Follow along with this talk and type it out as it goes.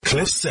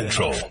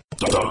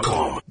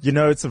CliffCentral.com. You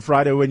know, it's a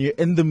Friday when you're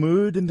in the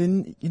mood and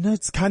then,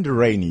 it's kind of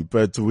rainy,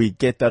 but we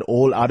get that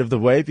all out of the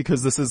way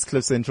because this is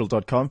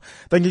CliffCentral.com.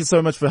 Thank you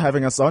so much for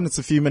having us on. It's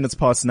a few minutes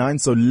past 9,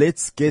 so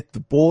let's get the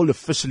ball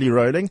officially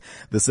rolling.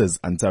 This is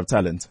unTapped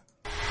Talent.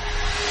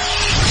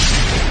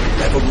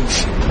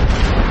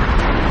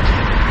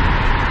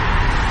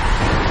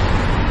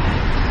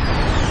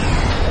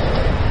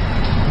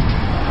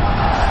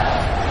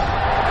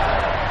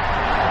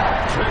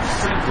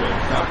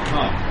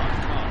 CliffCentral.com.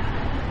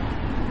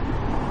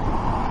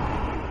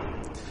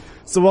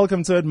 So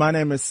welcome to it. My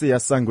name is Sia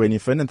Sangweni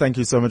Finn, and thank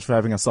you so much for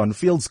having us on.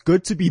 Feels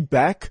good to be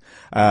back.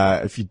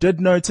 If you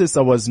did notice,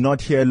 I was not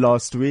here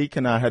last week,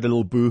 and I had a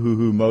little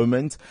boo-hoo-hoo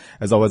moment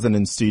as I wasn't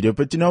in studio.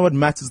 But you know what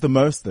matters the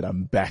most? That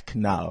I'm back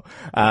now.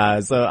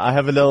 So I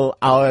have a little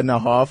hour and a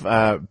half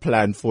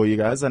planned for you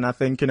guys, and I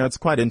think, it's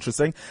quite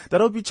interesting that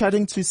I'll be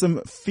chatting to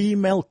some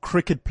female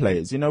cricket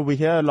players. We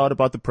hear a lot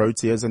about the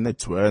Proteas and they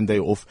tour and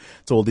they're off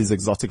to all these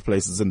exotic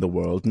places in the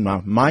world.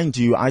 Now, mind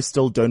you, I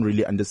still don't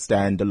really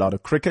understand a lot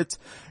of cricket.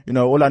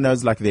 All I know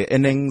is like their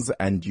innings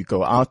and you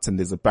go out and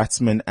there's a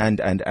batsman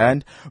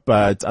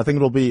but I think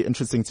it'll be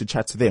interesting to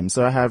chat to them.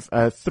 So I have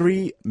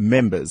 3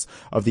 members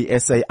of the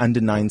SA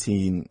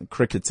under-19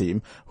 cricket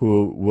team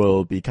who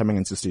will be coming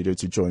into studio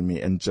to join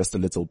me in just a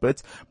little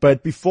bit.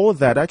 But before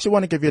that, I actually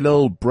want to give you a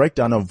little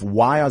breakdown of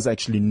why I was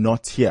actually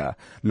not here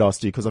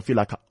last year because I feel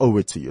like I owe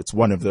it to you. It's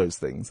one of those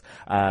things.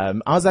 I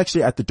was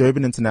actually at the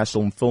Durban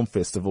International Film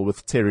Festival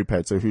with Terry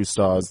Petto, who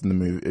stars in the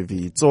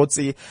movie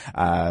Tsotsi,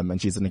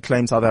 and she's an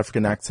acclaimed South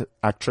African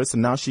actress,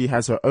 and now she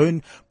has her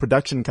own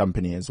production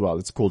company as well.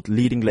 It's called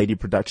Leading Lady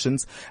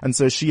Productions, and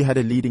so she had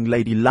a Leading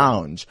Lady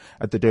Lounge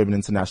at the Durban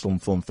International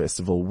Film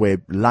Festival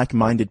where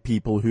like-minded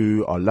people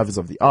who are lovers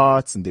of the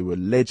arts, and there were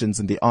legends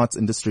in the arts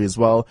industry as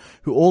well,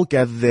 who all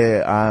gathered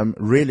there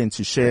really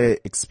to share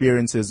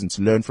experiences and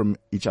to learn from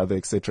each other,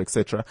 etc.,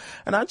 etc.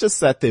 And I just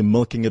sat there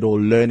milking it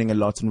all, learning a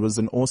lot, and it was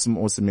an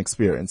awesome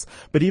experience.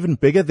 But even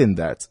bigger than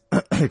that,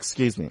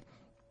 excuse me,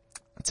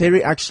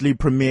 Terry actually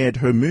premiered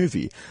her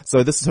movie.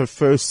 So this is her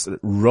first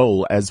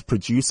role as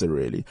producer,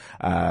 really.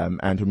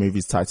 And her movie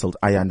is titled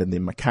Ayanda and the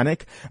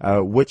Mechanic,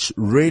 which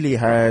really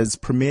has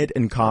premiered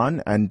in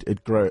Cannes, and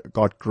it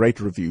got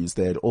great reviews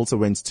there. It also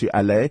went to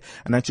LA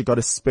and actually got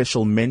a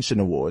special mention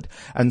award.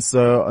 And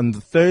so on the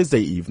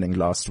Thursday evening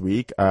last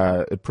week,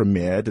 it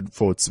premiered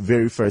for its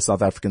very first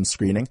South African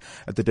screening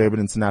at the Durban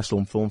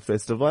International Film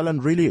Festival,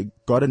 and really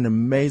got an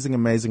amazing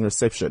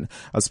reception.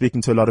 I was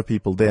speaking to a lot of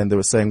people there, and they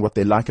were saying what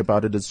they like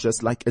about it is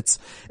just like it's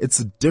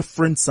a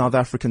different South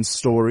African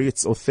story.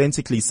 It's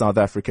authentically South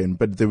African,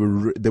 but there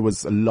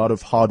was a lot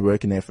of hard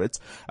work and effort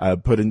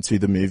put into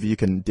the movie. You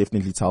can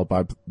definitely tell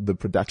by the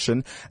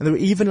production, and there were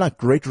even like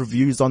great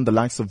reviews on the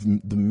likes of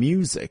the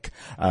music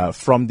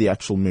from the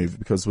actual movie,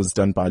 because it was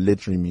done by a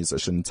legendary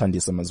musician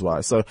Thandiswa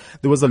Mazwai. So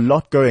there was a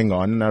lot going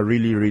on, and I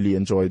really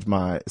enjoyed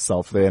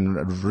myself there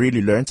and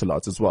really learned a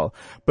lot as well.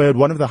 But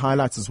one of the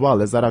highlights as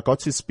well is that I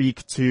got to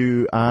speak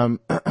to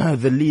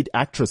the lead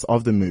actress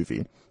of the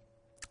movie.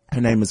 Her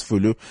name is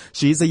Fulu.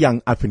 She's a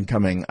young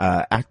up-and-coming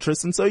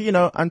actress. And so,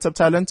 unTapped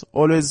Talent,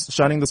 always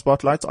shining the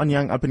spotlight on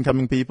young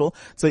up-and-coming people.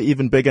 So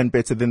even bigger and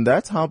better than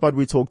that, how about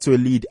we talk to a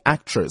lead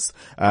actress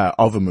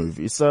of a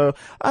movie? So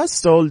I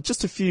stole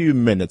just a few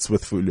minutes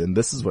with Fulu, and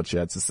this is what she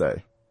had to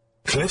say.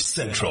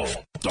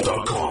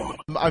 CliffCentral.com.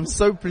 I'm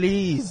so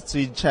pleased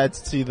to chat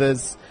to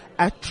this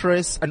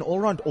actress, an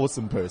all-round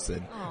awesome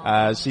person.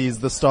 She's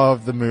the star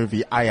of the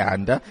movie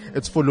Ayanda.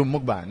 It's Fulu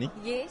Mugbani.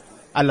 Yes.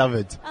 I love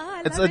it.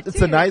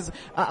 It's a nice,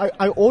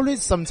 I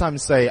always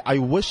sometimes say, I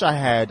wish I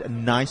had a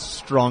nice,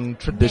 strong,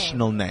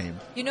 traditional name.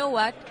 You know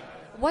what?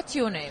 What's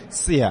your name?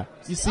 Sia.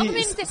 You see, you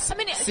know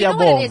Sia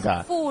what it is?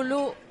 Bonga.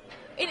 Fulu.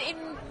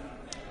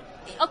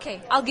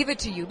 Okay, I'll give it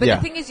to you. But the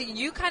thing is,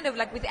 you kind of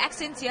like with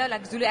accents here,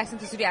 like Zulu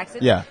accent to Sudi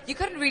accent, you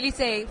couldn't really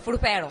say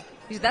Furupero.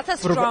 That's a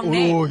strong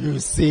name. Oh, you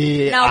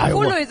see. Now,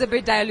 Fulu is a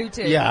bit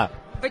diluted. Yeah.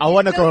 But I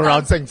want to go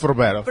around saying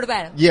Furubero.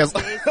 Yes.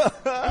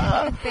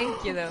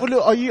 Thank you, though.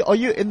 Fulu, are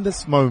you in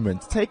this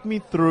moment? Take me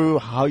through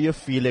how you're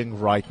feeling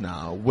right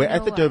now. We're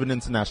at the Durban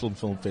International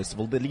Film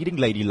Festival, the Leading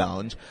Lady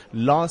Lounge.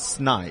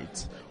 Last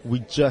night, we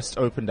just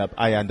opened up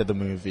Ayanda the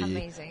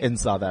movie in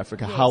South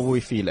Africa. Yes. How were we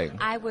feeling?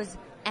 I was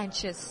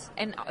anxious.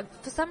 And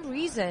for some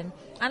reason,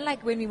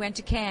 unlike when we went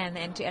to Cannes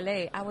and to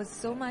LA, I was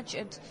so much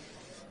at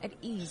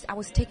ease. I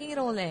was taking it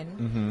all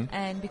in,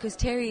 and because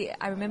Terry,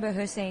 I remember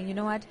her saying, you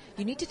know what,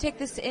 you need to take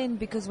this in,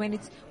 because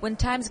when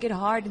times get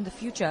hard in the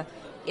future,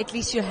 at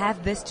least you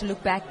have this to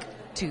look back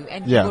to,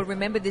 and you will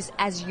remember this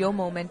as your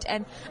moment.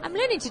 And I'm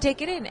learning to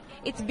take it in.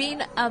 It's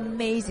been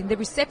amazing. The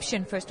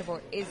reception, first of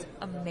all, is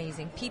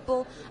amazing.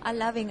 People are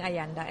loving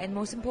Ayanda, and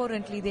most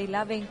importantly, they're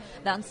loving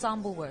the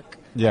ensemble work.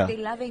 Yeah. They're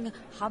loving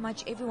how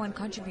much everyone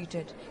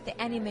contributed,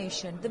 the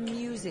animation, the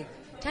music.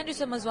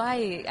 Thandiswa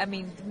Mazwai, the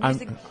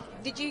music,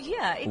 did you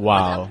hear? It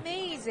was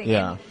amazing.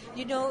 Yeah.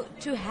 And,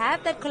 to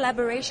have that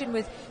collaboration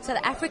with South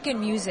African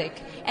music,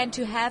 and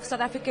to have South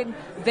African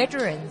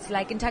veterans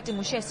like Ntate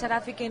Moshe, South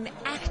African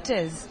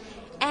actors,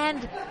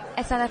 and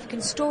a South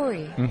African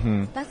story.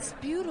 That's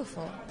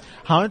beautiful.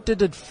 How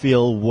did it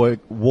feel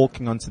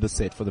walking onto the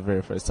set for the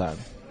very first time?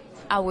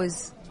 I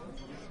was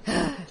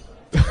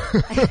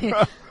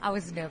I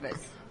was nervous.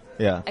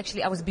 Yeah.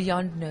 Actually, I was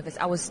beyond nervous.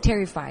 I was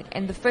terrified.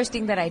 And the first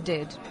thing that I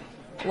did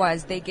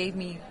was they gave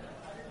me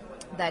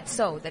that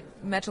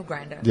metal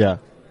grinder. Yeah.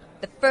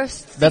 The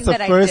first scene That's the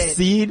that I first did.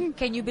 scene?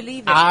 Can you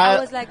believe it? I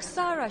was like,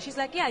 Sarah. She's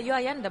like, yeah, you're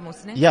Ayanda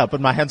Musne. Yeah,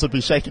 but my hands would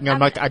be shaking. I'm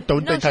like, I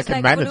don't think I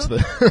can manage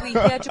this.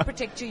 We're here to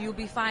protect you. You'll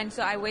be fine.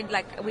 So I went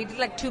we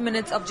did 2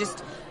 minutes of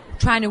just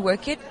trying to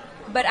work it.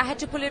 But I had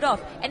to pull it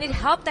off. And it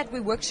helped that we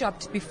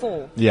workshopped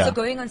before. Yeah. So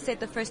going on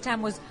set the first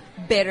time was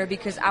better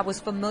because I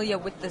was familiar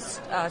with this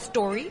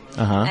story.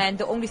 And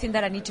the only thing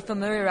that I need to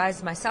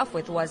familiarize myself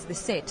with was the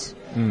set.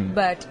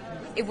 But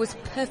it was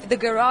perfect. The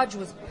garage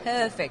was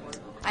perfect.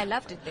 I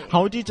loved it there.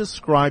 How would you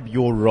describe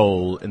your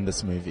role in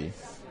this movie?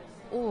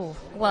 Oh,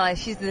 well,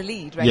 she's the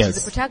lead, right? Yes.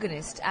 She's the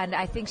protagonist. And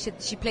I think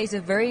she plays a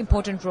very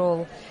important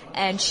role.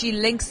 And she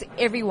links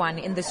everyone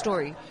in the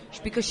story.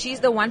 Because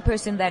she's the one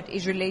person that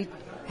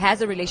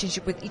has a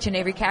relationship with each and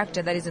every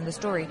character that is in the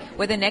story,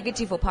 whether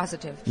negative or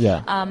positive.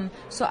 Yeah.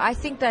 So I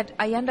think that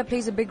Ayanda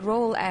plays a big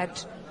role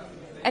at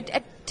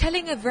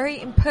telling a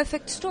very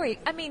imperfect story.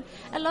 I mean,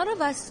 a lot of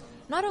us,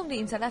 not only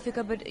in South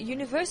Africa, but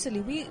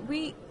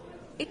universally,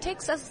 it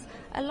takes us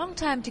a long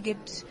time to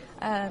get,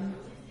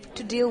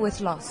 to deal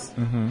with loss.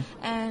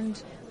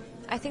 And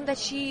I think that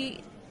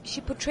she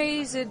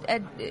portrays it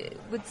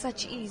with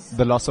such ease.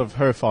 The loss of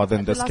her father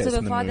in this case. The loss of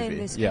in her the father movie.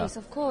 in this Yeah. case,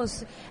 of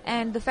course.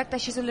 And the fact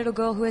that she's a little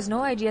girl who has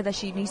no idea that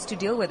she needs to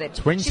deal with it.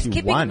 21, She's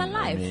keeping him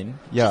alive. I mean,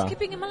 yeah. She's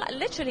keeping him alive,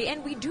 literally.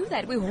 And we do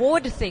that. We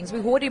hoard things.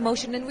 We hoard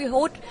emotion and we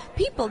hoard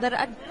people that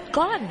are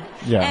gone.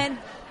 Yeah. And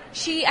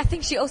I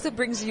think she also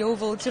brings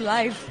Yovel to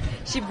life.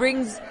 She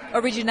brings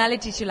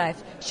originality to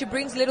life. She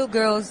brings little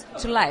girls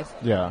to life.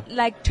 Yeah.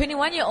 Like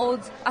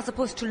 21-year-olds are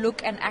supposed to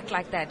look and act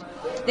like that.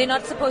 They're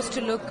not supposed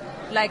to look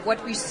like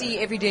what we see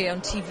every day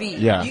on TV.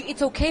 Yeah.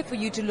 It's okay for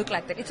you to look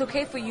like that. It's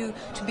okay for you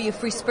to be a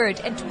free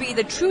spirit and to be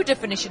the true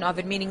definition of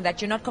it, meaning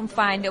that you're not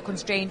confined or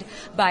constrained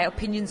by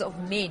opinions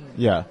of men.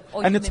 Yeah.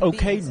 Or And it's human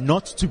okay beings.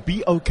 not to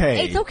be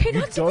okay. It's okay You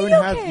not to don't be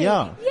have, okay.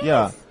 Yeah. Yes,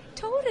 Yeah.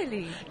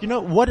 totally. You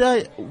know, what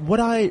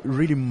I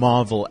really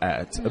marvel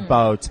at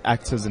about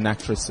actors and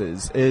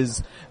actresses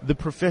is the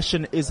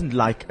profession isn't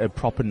like a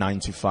proper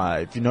 9 to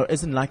 5,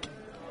 isn't like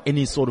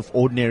any sort of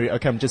ordinary,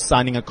 okay, I'm just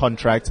signing a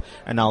contract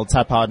and I'll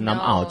tap out and I'm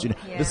out. Yeah.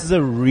 This is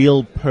a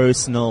real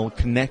personal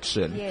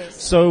connection.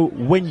 Yes. So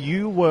when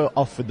you were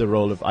offered the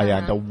role of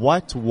Ayanda,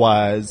 what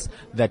was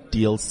that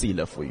deal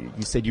sealer for you?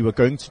 You said you were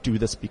going to do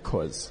this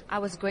because? I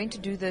was going to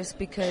do this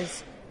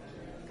because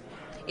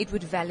it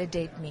would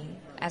validate me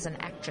as an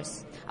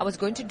actress. I was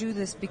going to do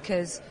this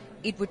because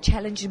it would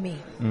challenge me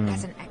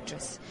as an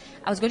actress.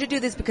 I was going to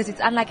do this because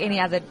it's unlike any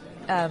other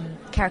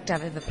character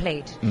I've ever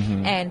played.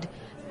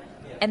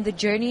 And the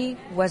journey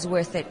was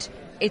worth it.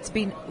 It's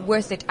been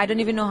worth it. I don't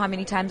even know how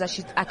many times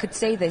I could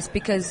say this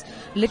because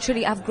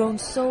literally I've grown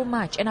so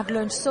much and I've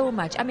learned so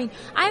much. I mean,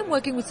 I'm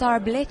working with Sarah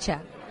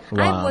Blecher.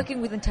 Wow. I'm working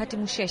with Ntati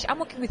Mushesh. I'm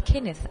working with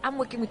Kenneth. I'm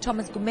working with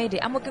Thomas Gumede.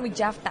 I'm working with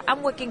Jafta.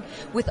 I'm working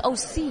with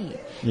OC.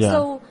 Yeah.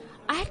 So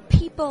I had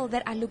people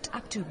that I looked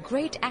up to,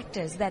 great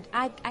actors that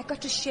I got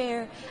to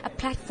share a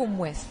platform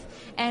with.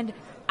 And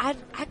I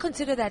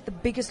consider that the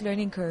biggest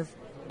learning curve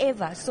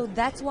ever. So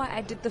that's why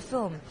I did the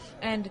film.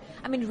 And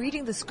I mean,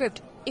 reading the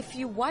script, if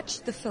you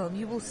watch the film,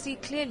 you will see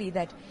clearly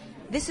that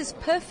this is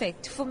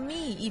perfect for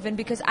me even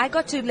because I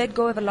got to let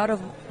go of a lot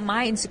of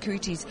my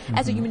insecurities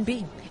as a human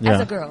being,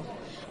 as a girl.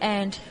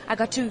 And I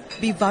got to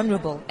be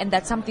vulnerable. And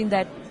that's something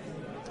that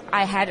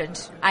I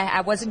hadn't.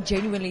 I wasn't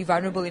genuinely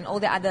vulnerable in all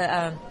the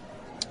other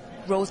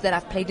roles that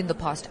I've played in the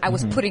past. I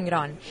was putting it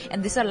on.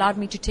 And this allowed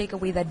me to take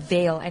away that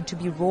veil and to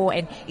be raw.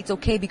 And it's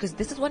okay because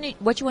this is what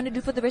you want to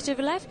do for the rest of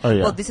your life. Oh,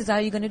 yeah. Well, this is how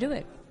you're going to do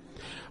it.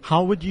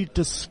 How would you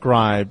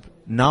describe,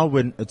 now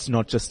when it's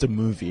not just a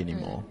movie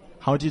anymore,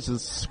 how would you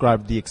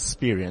describe the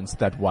experience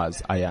that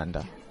was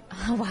Ayanda?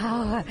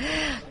 Wow.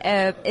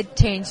 It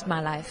changed my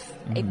life.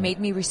 It made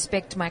me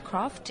respect my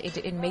craft.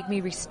 It made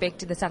me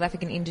respect the South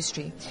African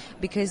industry.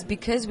 Because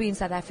we in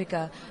South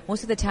Africa,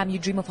 most of the time you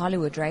dream of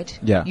Hollywood, right?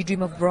 Yeah. You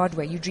dream of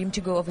Broadway. You dream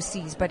to go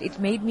overseas. But it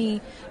made me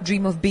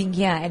dream of being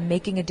here and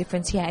making a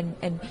difference here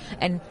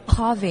and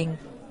carving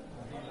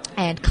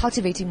and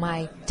cultivating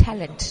my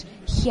talent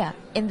here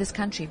in this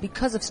country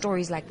because of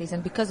stories like this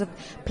and because of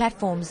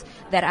platforms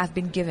that I've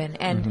been given.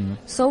 And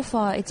so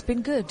far, it's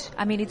been good.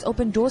 I mean, it's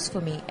opened doors for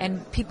me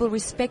and people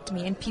respect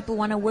me and people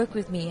want to work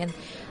with me. And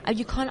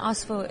you can't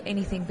ask for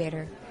anything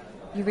better.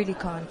 You really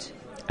can't.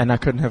 And I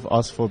couldn't have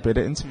asked for a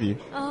better interview.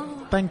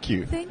 Oh, Thank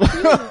you. thank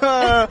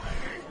you.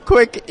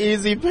 Quick,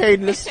 easy,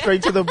 painless,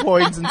 straight to the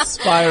point,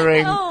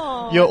 inspiring.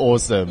 Oh. You're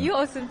awesome. You're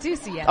awesome too,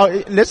 Sia.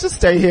 Oh, let's just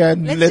stay here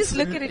and Let's just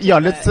look at each yeah,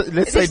 other. let's say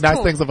Let's nice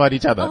talk. things about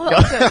each other. Oh,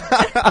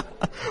 awesome.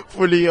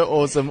 Fully, you're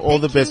awesome. All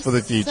the Thank best you for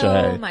the future.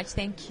 so Hey. much.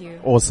 Thank you.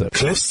 Awesome.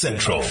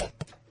 CliffCentral.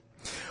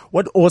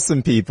 What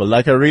awesome people.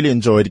 Like, I really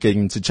enjoyed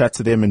getting to chat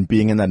to them and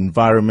being in that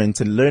environment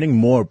and learning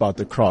more about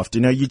the craft.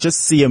 You know, you just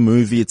see a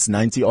movie, it's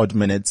 90 odd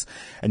minutes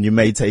and you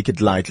may take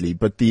it lightly,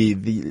 but the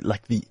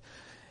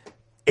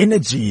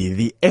energy,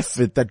 the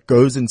effort that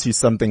goes into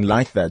something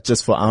like that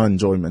just for our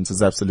enjoyment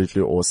is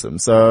absolutely awesome.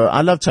 So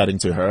I love chatting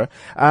to her.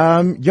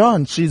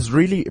 And she's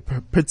really,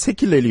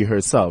 particularly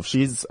herself,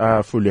 she's,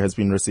 fully has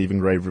been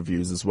receiving rave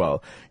reviews as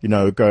well. You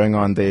know, going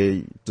on,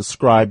 they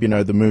describe, you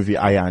know, the movie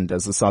Ayanda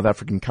as a South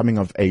African coming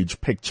of age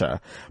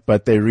picture,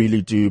 but they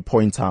really do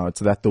point out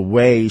that the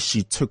way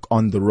she took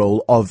on the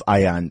role of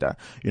Ayanda,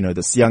 you know,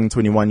 this young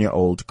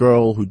 21-year-old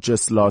girl who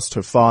just lost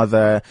her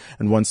father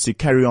and wants to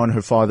carry on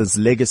her father's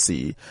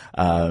legacy,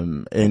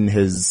 in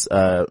his,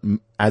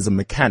 as a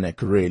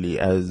mechanic, really,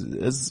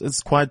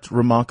 is quite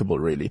remarkable,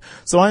 really.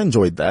 So I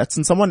enjoyed that.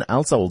 And someone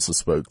else I also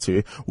spoke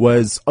to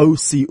was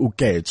O.C.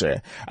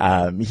 Ugeje.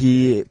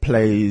 He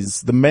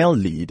plays the male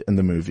lead in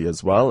the movie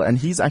as well, and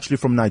he's actually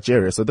from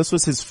Nigeria. So this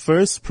was his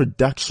first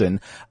production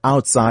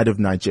outside of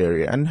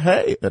Nigeria. And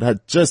hey, it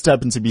had just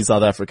happened to be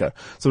South Africa.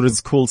 So it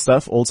was cool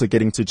stuff, also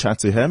getting to chat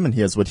to him, and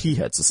here's what he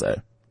had to say.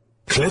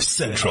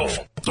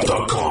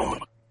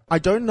 CliffCentral.com. I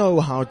don't know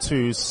how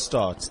to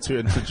start to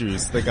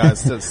introduce the guy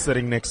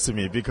sitting next to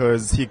me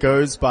because he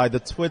goes by the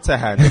Twitter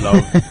handle of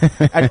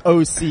at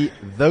OC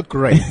the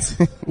Great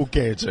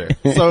Ugeje.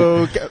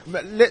 So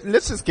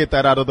let's just get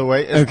that out of the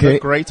way. Is the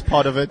great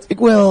part of it?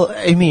 Well,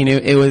 I mean,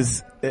 it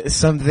was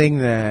something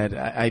that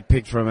I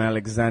picked from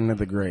Alexander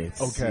the Great.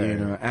 Okay. You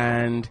know,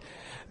 and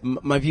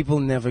my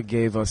people never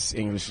gave us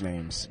English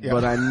names,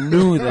 but I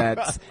knew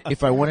that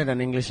if I wanted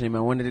an English name, I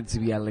wanted it to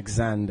be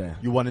Alexander.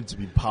 You wanted to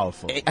be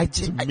powerful. It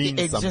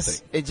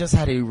just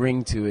had a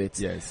ring to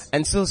it. Yes.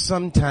 And so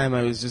sometime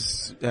I was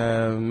just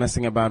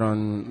messing about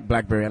on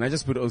BlackBerry, and I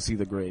just put OC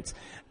the Great,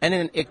 and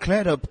then it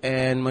cleared up.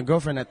 And my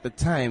girlfriend at the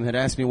time had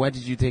asked me, "Why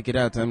did you take it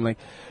out?" I'm like,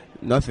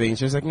 "Nothing."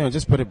 She was like, "No,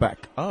 just put it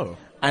back." Oh.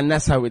 And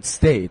that's how it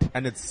stayed.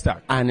 And it's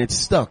stuck.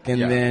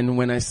 And then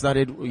when I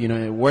started, you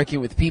know, working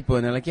with people,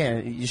 and they're like, "Yeah,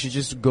 you should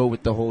just go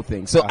with the whole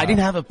thing." So I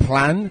didn't have a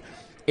plan.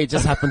 It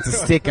just happened to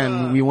stick,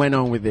 and we went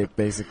on with it,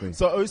 basically.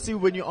 So, OC,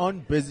 when you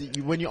aren't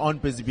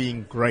busy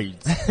being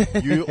great,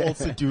 you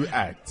also do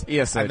act.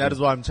 Yes, I and that do. is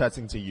why I'm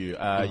chatting to you.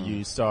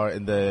 You star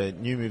in the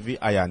new movie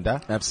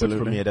Ayanda,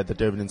 Absolutely. which premiered at the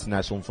Durban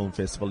International Film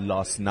Festival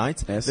last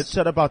night. Yes. Let's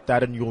chat about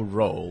that and your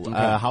role.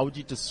 Okay. How would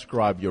you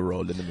describe your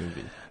role in the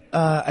movie?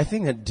 I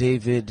think that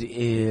David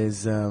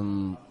is, a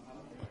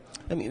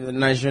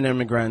Nigerian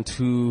immigrant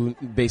who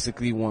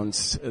basically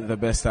wants the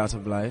best out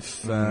of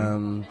life,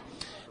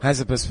 has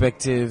a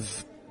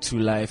perspective to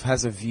life,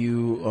 has a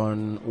view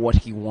on what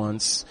he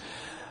wants,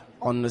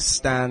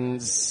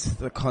 understands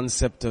the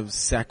concept of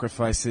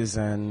sacrifices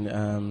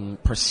and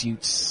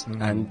pursuits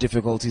and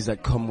difficulties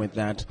that come with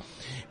that.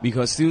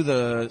 Because through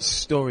the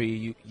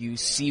story, you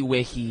see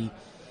where he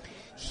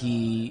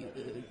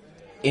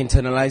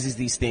internalizes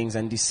these things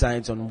and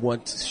decides on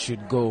what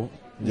should go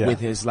with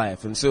his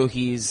life. And so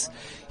he's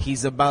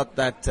about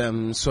that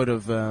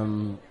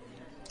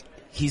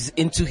he's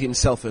into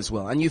himself as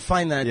well. And you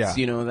find that,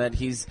 you know, that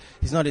he's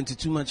not into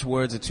too much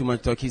words or too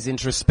much talk. He's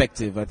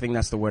introspective. I think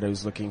that's the word I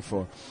was looking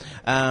for.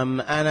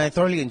 And I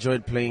thoroughly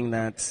enjoyed playing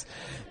that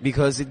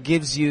because it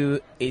gives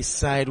you a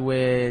side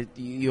where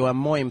you are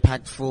more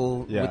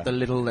impactful with the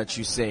little that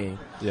you say.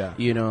 Yeah.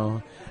 You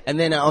know. And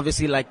then I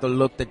obviously like the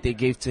look that they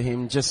gave to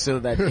him, just so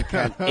that it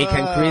can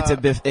create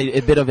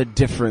a bit of a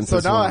difference. So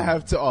now I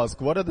have to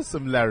ask, what are the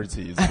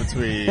similarities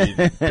between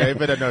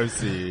David and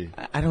OC?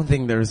 I don't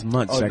think there's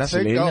much,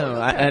 actually. No,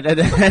 I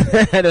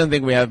don't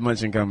think we have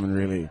much in common,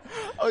 really.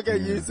 Okay,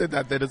 you said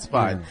that, then it's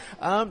fine.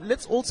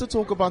 Let's also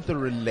talk about the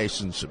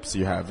relationships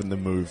you have in the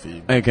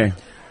movie. Okay.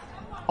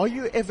 Are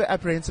you ever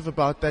apprehensive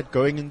about that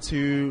going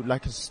into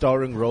like a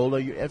starring role? Are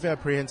you ever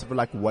apprehensive of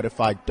like, what if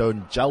I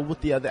don't gel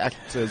with the other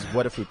actors?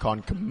 What if we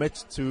can't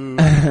commit to?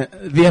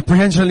 The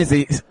apprehension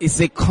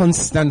is a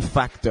constant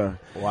factor.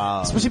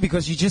 Wow. Especially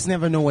because you just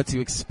never know what to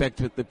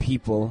expect with the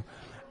people.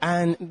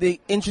 And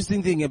the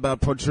interesting thing about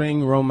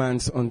portraying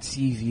romance on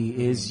TV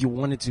is you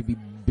want it to be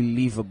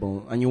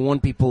believable and you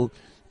want people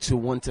to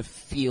want to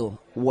feel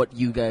what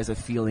you guys are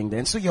feeling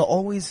then. So you're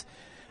always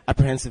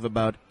apprehensive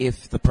about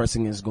if the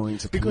person is going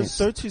to commit. Because,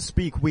 so to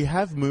speak, we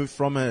have moved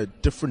from a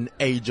different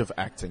age of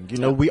acting. You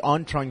know, we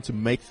aren't trying to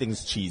make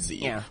things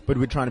cheesy, but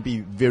we're trying to be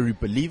very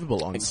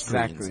believable on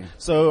screens.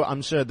 So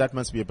I'm sure that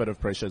must be a bit of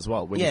pressure as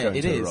well when you go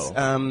into a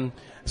role.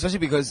 Especially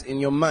because in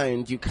your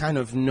mind, you kind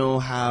of know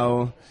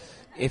how,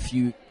 if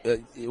you,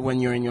 when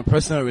you're in your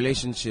personal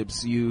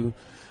relationships, you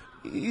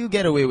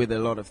get away with a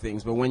lot of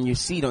things, but when you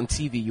see it on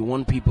TV, you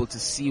want people to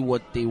see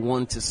what they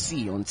want to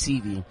see on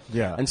TV.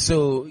 Yeah. And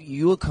so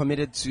you're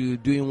committed to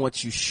doing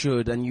what you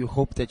should, and you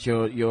hope that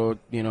your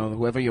you know,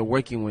 whoever you're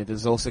working with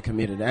is also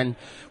committed. And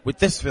with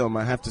this film,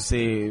 I have to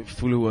say,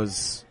 Fulu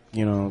was,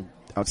 you know,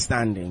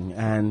 outstanding,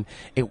 and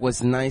it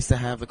was nice to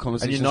have the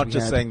conversation. And you're not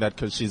just saying that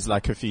because she's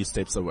like a few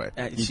steps away.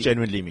 You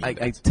genuinely mean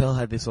I tell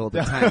her this all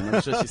the time.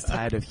 I'm sure she's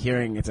tired of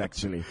hearing it,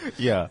 actually.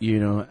 Yeah. You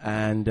know,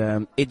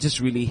 and it just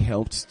really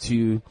helped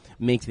to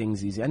make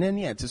things easy. And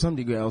then, to some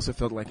degree, I also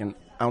felt like an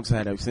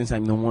outsider since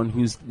I'm the one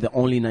who's the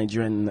only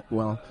Nigerian,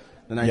 the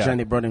Nigerian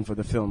they brought in for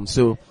the film.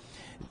 So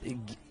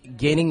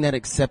gaining that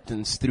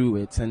acceptance through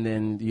it, and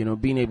then, you know,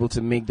 being able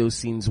to make those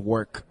scenes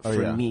work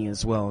for me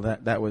as well,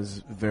 that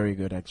was very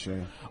good,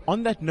 actually.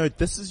 On that note,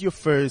 this is your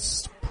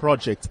first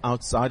project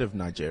outside of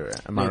Nigeria,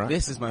 am I right?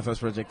 This is my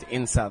first project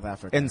in South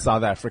Africa. In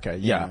South Africa,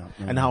 yeah.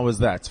 And how was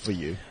that for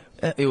you?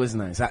 It was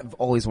nice. I've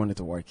always wanted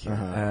to work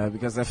here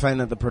because I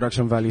find that the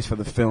production values for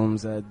the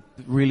films are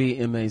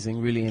really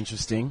amazing, really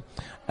interesting,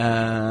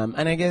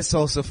 and I guess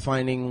also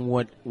finding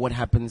what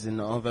happens in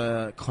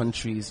other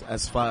countries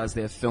as far as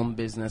their film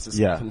business is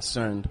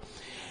concerned,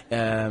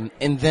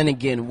 and then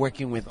again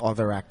working with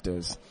other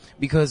actors,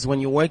 because when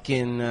you work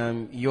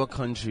in your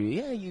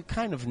country, you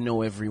kind of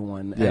know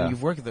everyone, and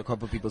you've worked with a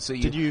couple of people. So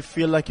did you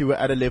feel like you were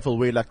at a level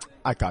where you're like,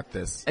 I got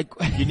this?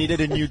 You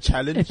needed a new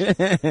challenge,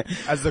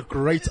 as the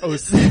great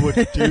OC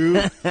would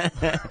do?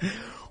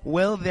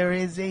 Well, there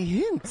is a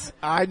hint.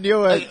 I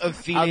knew it.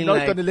 I'm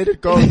not going to let it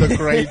go, the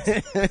great.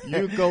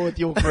 You go with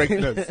your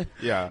greatness.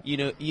 Yeah. You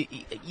know,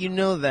 you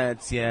know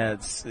that,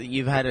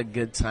 you've had a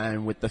good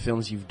time with the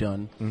films you've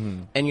done,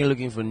 and you're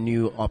looking for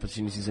new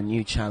opportunities and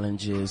new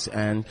challenges,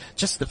 and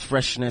just the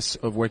freshness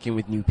of working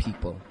with new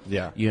people.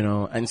 Yeah. You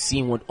know, and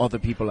seeing what other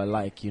people are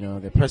like, you know,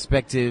 their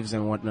perspectives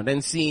and whatnot,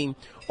 and seeing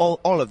all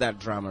of that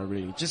drama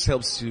really just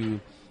helps to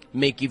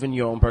make even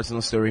your own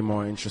personal story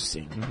more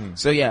interesting.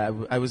 So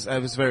I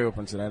was very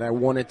open to that. I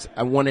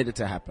wanted it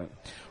to happen.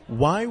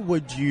 How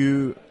would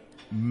you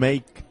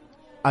make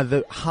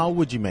other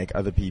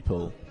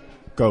people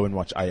go and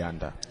watch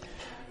Ayanda?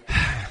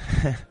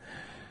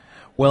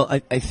 Well,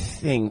 I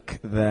think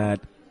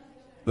that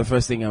the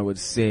first thing I would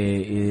say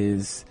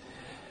is,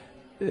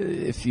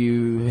 if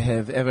you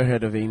have ever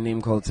heard of a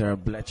name called Sarah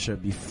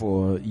Bletcher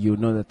before, you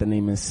know that the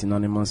name is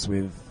synonymous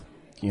with,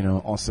 you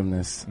know,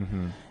 awesomeness.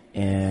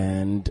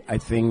 And I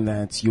think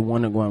that you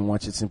want to go and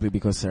watch it simply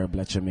because Sarah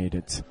Bletcher made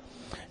it.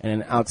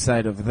 And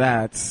outside of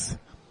that,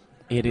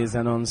 it is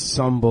an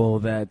ensemble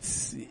that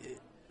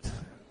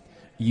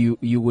you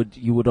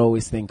would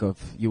always think of,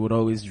 you would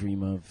always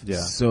dream of. Yeah.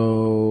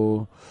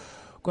 So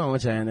go and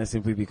watch Ayanda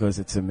simply because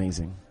it's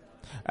amazing.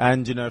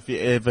 And, you know, if you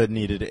ever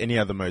needed any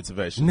other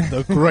motivation,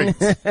 the great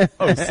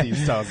OC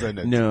stars in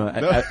it. No,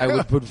 I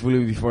would put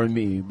Fulu before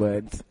me,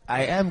 but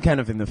I am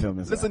kind of in the film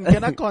as well. Listen,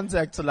 can I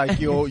contact,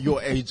 like,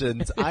 your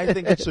agent? I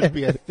think it should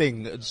be a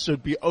thing. It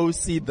should be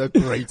OC the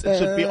Great. It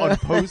should be on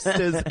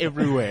posters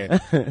everywhere.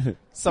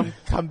 Some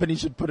company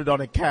should put it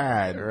on a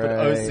can. Right.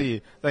 But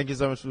OC, thank you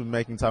so much for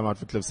making time out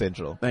for Cliff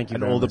Central. Thank you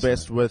and very all the much,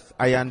 best with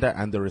Ayanda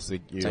and the rest of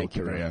your Thank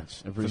you very career.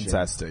 much. Appreciate it.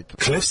 Fantastic.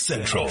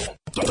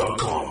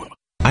 CliffCentral.com.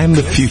 I am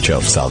the future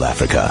of South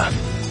Africa.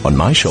 On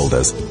my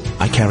shoulders,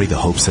 I carry the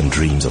hopes and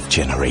dreams of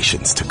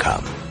generations to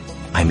come.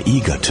 I'm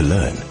eager to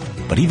learn,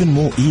 but even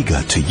more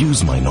eager to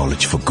use my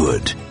knowledge for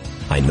good.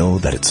 I know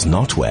that it's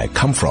not where I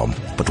come from,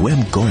 but where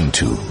I'm going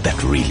to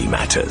that really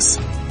matters.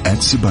 At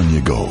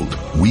Sibanye Gold,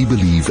 we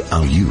believe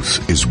our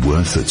youth is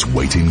worth its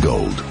weight in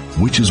gold,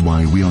 which is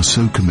why we are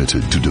so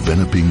committed to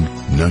developing,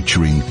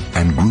 nurturing,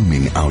 and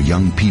grooming our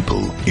young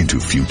people into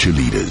future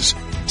leaders.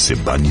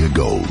 Sibanye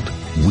Gold,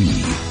 we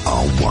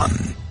are one.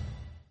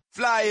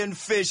 Flying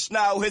fish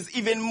now has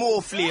even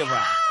more flavor.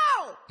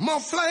 Ow! More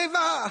flavor.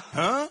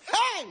 Huh?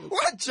 Hey!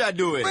 What ya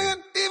doing?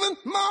 Even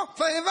more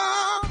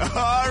flavor.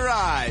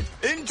 Alright,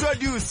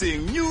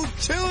 introducing new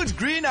chilled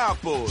green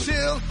apple.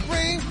 Chilled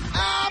green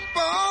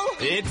apple.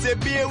 It's a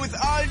beer with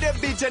all the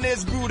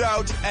bitterness brewed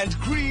out and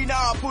green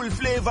apple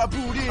flavor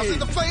brewed in. I see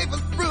the flavor's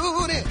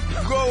brewed in.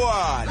 Go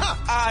on,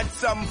 add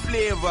some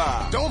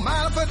flavor. Don't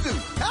mind if I do.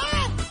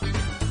 Hey!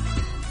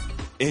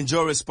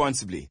 Enjoy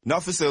responsibly.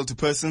 Not for sale to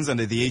persons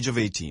under the age of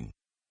 18.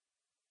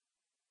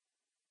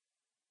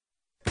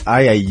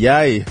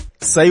 Ay.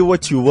 Say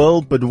what you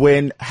will, but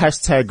when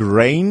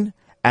 #rain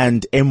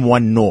and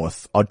M1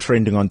 North are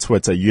trending on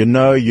Twitter, you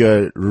know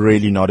you're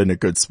really not in a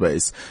good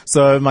space.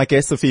 So my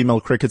guess, the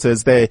female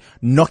cricketers, they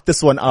knocked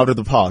this one out of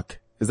the park.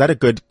 Is that a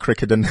good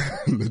cricket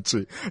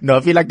analogy? No,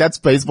 I feel like that's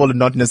baseball and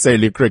not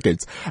necessarily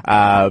cricket.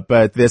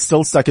 But they're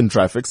still stuck in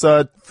traffic. So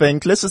I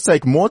think let's just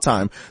take more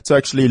time to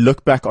actually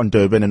look back on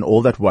Durban and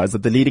all that was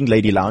at the Leading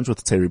Lady Lounge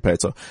with Terry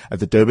Peto at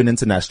the Durban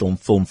International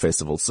Film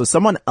Festival. So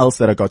someone else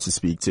that I got to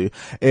speak to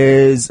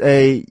is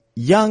a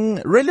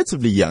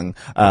relatively young,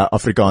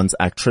 Afrikaans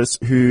actress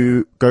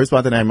who goes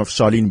by the name of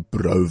Charlene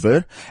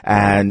Brover,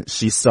 and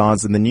she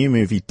stars in the new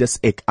movie Dis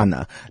Ek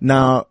Anna.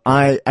 Now,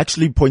 I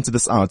actually pointed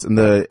this out in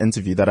the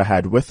interview that I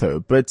had with her,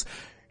 but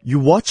you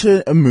watch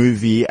a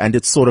movie and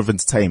it's sort of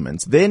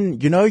entertainment.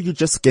 Then, you know, you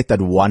just get that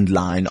one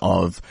line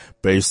of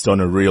based on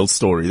a real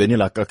story. Then you're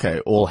like, okay,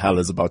 all hell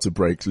is about to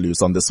break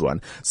loose on this one.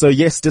 So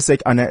yes, Dis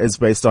Ek Anna is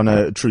based on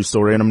a true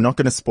story, and I'm not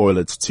going to spoil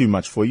it too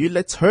much for you.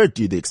 Let her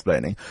do the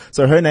explaining.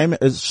 So her name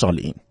is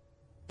Charlene.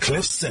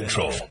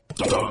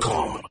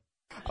 CliffCentral.com.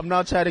 I'm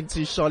now chatting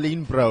to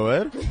Charlene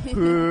Brouwer,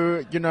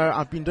 who,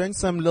 I've been doing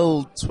some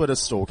little Twitter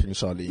stalking,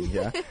 Charlene,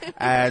 here.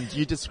 And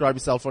you describe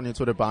yourself on your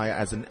Twitter bio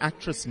as an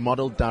actress,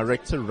 model,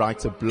 director,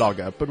 writer,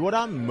 blogger. But what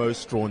I'm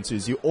most drawn to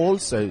is you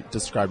also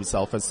describe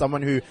yourself as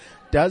someone who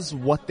does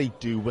what they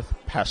do with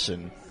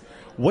passion.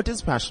 What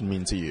does passion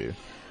mean to you?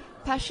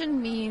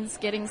 Passion means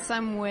getting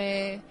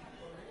somewhere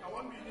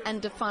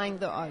and defying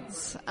the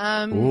odds.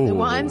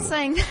 Why I'm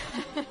saying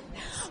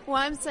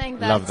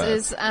that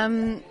is,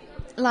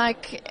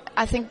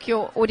 I think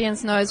your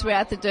audience knows we're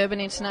at the Durban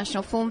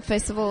International Film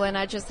Festival, and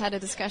I just had a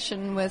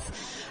discussion with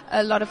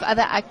a lot of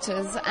other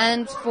actors,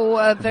 and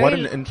for a very... What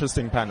an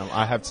interesting panel,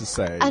 I have to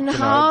say. And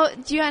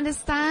do you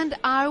understand?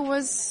 I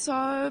was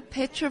so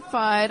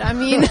petrified. I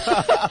mean,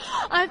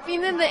 I've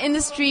been in the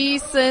industry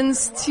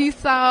since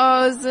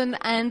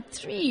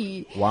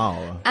 2003.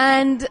 Wow.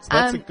 And so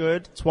that's a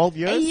good 12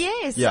 years?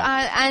 Yes.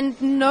 Yeah.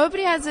 And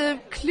nobody has a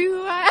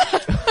clue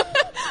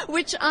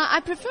which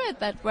I prefer it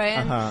that way.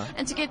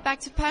 And to get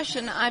back to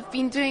passion, I've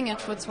been doing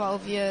it for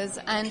 12 years.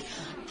 And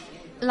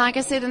like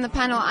I said in the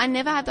panel, I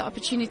never had the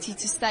opportunity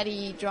to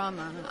study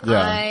drama.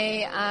 Yeah.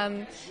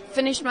 I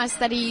finished my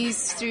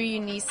studies through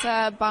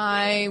UNISA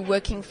by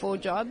working 4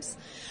 jobs.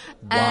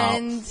 Wow,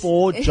 and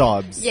 4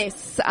 jobs.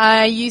 Yes.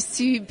 I used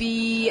to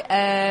be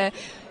a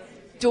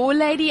door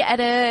lady at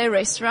a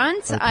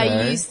restaurant. Okay.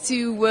 I used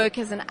to work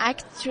as an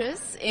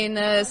actress in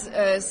a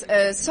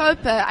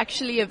soap,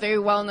 actually a very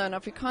well-known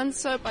Afrikaans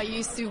soap. I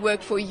used to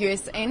work for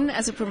USN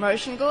as a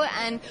promotion girl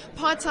and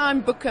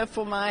part-time booker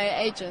for my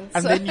agent.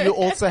 And then you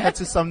also had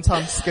to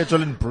sometimes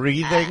schedule in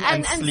breathing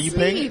and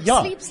sleeping.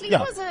 Sleep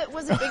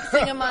was a big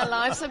thing in my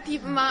life. So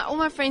all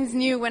my friends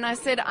knew when I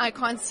said I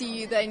can't see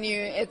you, they knew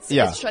it's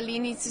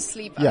Charlene needs to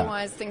sleep,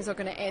 otherwise things are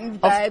going to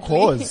end badly. Of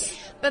course.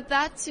 But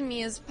that to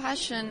me is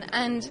passion,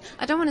 and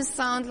I don't want to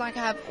sound like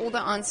I have all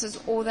the answers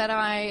or that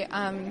I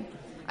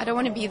don't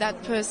want to be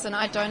that person.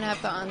 I don't have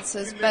the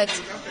answers, but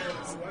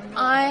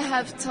I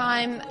have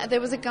time. There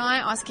was a guy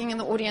asking in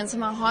the audience,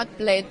 and my heart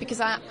bled because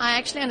I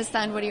actually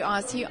understand what he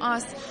asked. He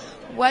asked,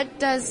 what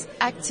does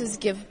actors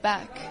give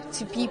back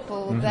to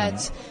people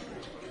that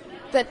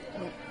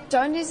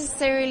don't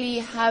necessarily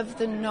have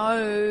the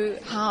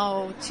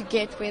know-how to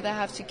get where they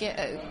have to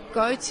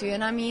go to?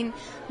 And I mean,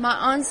 my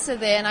answer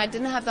there, and I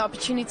didn't have the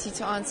opportunity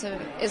to answer,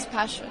 is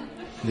passion.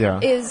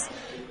 Yeah.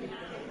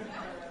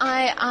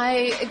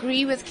 I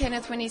agree with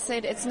Kenneth when he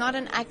said it's not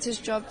an actor's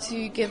job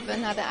to give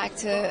another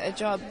actor a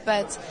job,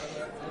 but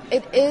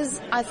it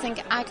is, I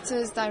think,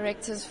 actors,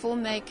 directors,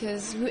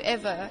 filmmakers,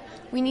 whoever,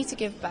 we need to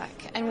give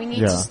back, and we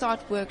need to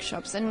start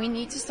workshops, and we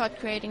need to start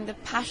creating the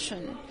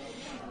passion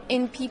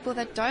in people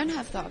that don't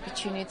have the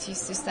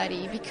opportunities to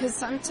study, because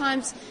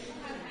sometimes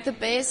the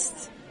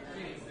best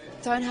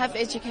don't have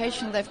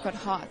education, they've got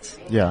heart.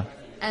 Yeah.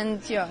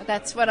 And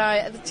that's what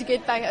to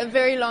get back, a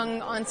very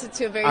long answer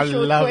to a very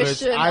short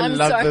question. I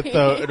loved it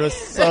though. It was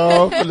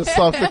so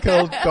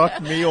philosophical,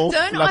 got me all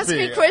Don't fluffy. ask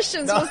me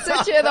questions, we'll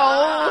sit here the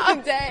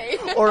whole day.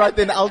 Alright,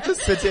 then I'll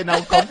just sit here and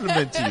I'll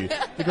compliment you.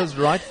 Because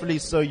rightfully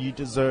so, you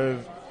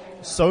deserve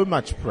so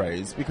much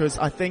praise, because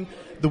I think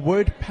the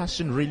word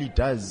passion really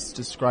does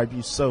describe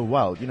you so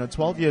well.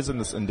 12 years in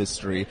this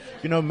industry,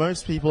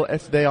 most people,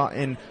 if they are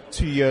in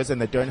 2 years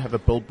and they don't have a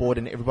billboard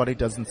and everybody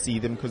doesn't see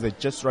them because they're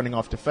just running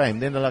after fame,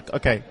 then they're like,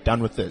 okay,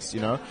 done with this,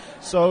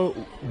 So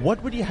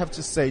what would you have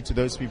to say to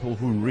those people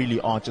who really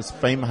are just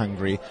fame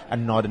hungry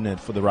and not in it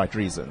for the right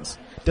reasons?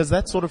 Does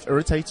that sort of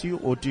irritate you,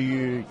 or do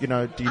you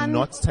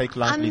not take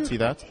lightly to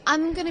that?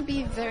 I'm going to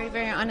be very,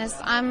 very honest.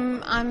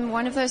 I'm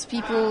one of those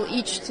people,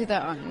 each to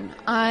their own.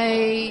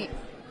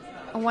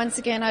 Once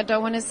again, I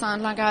don't want to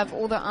sound like I have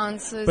all the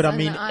answers. But I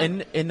mean,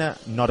 in a,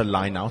 not a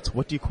line out,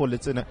 what do you call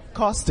it? In a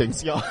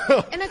castings, yeah.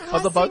 In a casting, I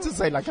was about to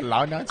say like a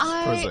line out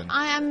prison.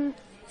 I am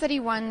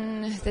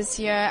 31 this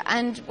year,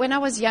 and when I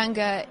was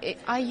younger,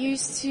 I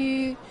used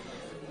to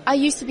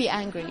be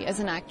angry as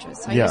an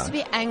actress. I used to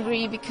be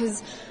angry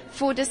because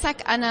for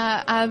Desak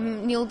Anna,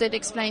 Neil did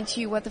explain to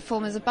you what the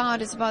film is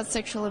about. It's about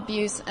sexual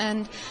abuse,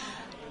 and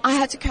I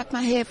had to cut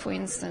my hair, for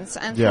instance,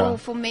 and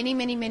for many,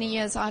 many, many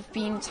years I've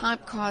been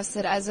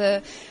typecasted as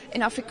in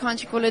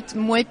Afrikaans you call it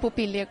mooi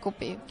poppie leer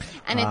koppie,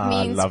 and it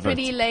means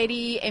pretty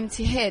lady,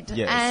 empty head.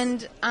 Yes.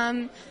 And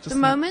the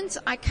moment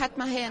I cut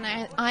my hair,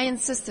 and I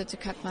insisted to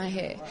cut my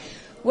hair,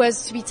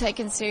 was to be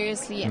taken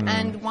seriously.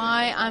 And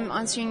why I'm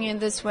answering you in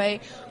this way,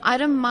 I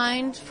don't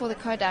mind for the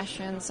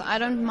Kardashians, I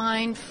don't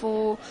mind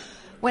for...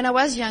 When I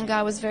was younger,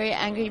 I was very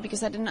angry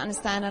because I didn't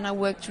understand, and I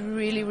worked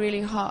really,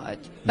 really hard.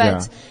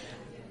 But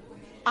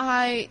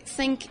I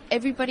think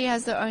everybody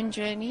has their own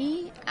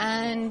journey,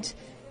 and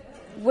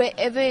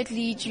wherever it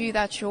leads you,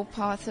 that's your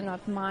path and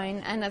not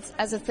mine. And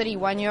as a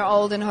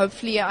 31-year-old, and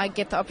hopefully I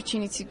get the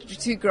opportunity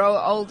to grow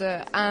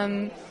older,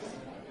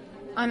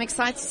 I'm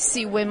excited to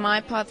see where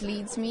my path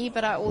leads me,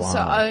 but I also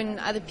own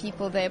other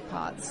people their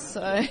paths.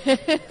 So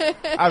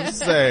I'm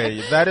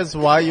saying that is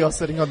why you're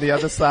sitting on the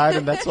other side,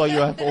 and that's why you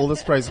have all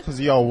this praise, because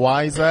you're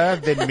wiser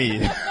than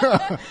me.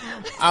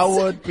 I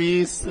would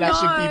be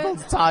slashing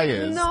people's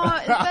tires. No,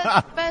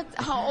 but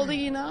how old are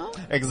you now?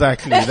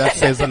 Exactly. That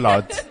says a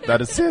lot.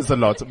 That says a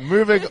lot.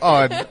 Moving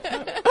on.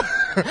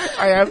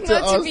 I have to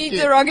Not ask to be you.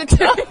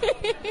 derogatory.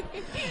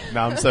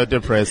 Now I'm so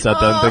depressed. I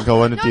don't think I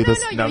want to do this.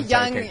 No, I'm you're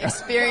young, joking.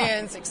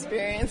 experience.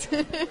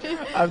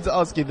 I have to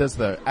ask you this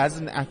though. As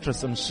an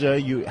actress, I'm sure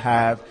you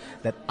have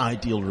that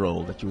ideal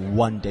role that you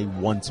one day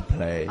want to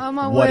play. Oh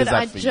my What word, is that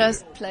I for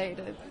just you? played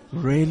it.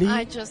 Really?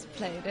 I just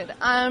played it.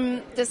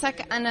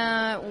 Desak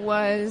Anna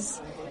was...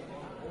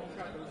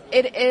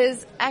 It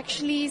is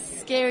actually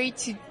scary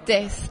to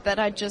death that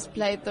I just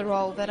played the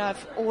role that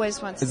I've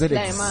always wanted Is to it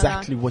play in my life.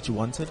 exactly what you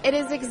wanted? It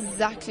is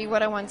exactly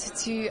what I wanted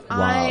to.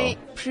 Wow. I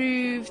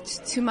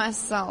proved to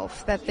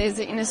myself that there's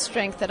an inner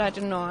strength that I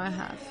didn't know I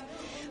have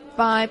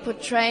by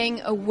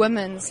portraying a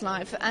woman's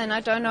life. And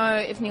I don't know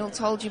if Neil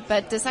told you,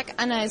 but Desak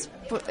Anna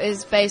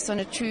is based on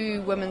a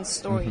true woman's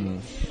story. Mm-hmm.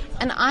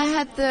 And I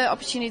had the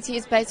opportunity,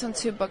 it's based on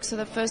 2 books. So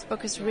the first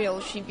book is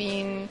real. She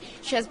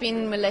has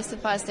been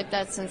molested by a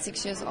stepdad since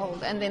 6 years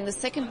old. And then the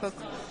second book,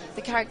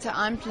 the character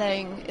I'm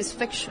playing, is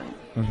fiction.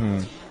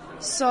 Mm-hmm.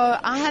 So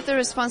I had the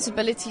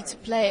responsibility to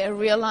play a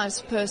real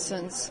life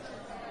person's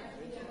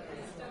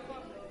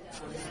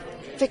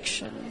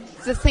fiction.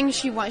 The thing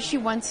she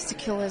wanted to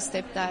kill her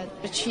stepdad,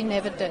 but she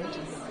never did.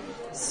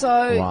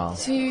 So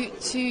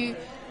to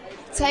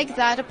take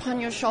that upon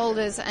your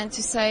shoulders and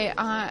to say,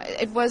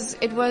 it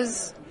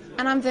was,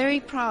 and I'm very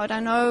proud.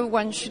 I know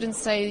one shouldn't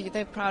say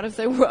they're proud of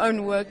their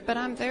own work, but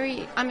I'm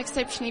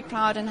exceptionally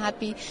proud and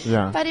happy.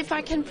 Yeah. But if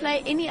I can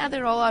play any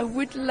other role, I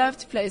would love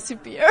to play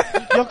superior.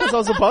 Yeah, because I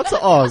was about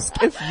to ask,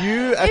 if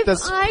you at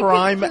this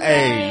prime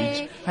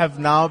age have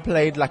now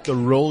played like a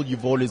role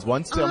you've always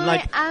wanted to, I'm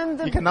like,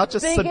 you cannot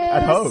just sit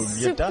at home.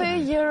 You're done.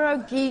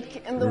 Superhero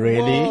geek in the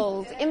Really?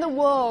 world. In the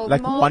world.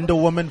 Like Wonder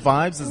Woman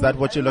vibes, is that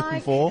what you're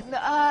looking for?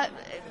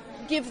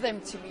 Give them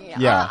to me.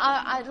 Yeah.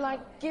 I'd like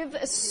give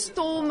a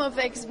storm of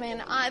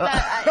X-Men. If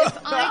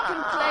I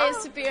can play a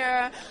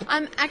superhero,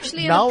 I'm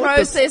actually in Now the with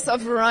process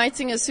of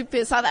writing a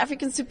South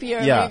African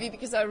superhero movie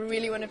because I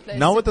really want to play.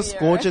 Now a with this superhero.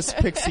 gorgeous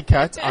pixie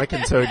cat, I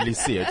can totally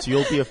see it.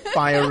 You'll be a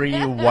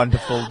fiery,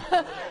 wonderful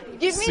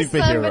Give me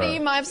superhero. somebody.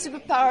 My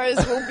superpowers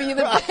will be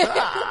the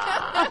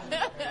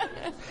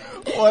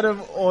What an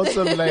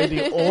awesome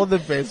lady. All the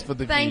best for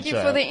the Thank future.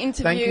 you for the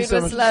interview. Thank you It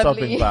so was much for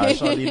stopping lovely. by,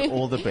 Charlene.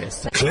 All the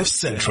best.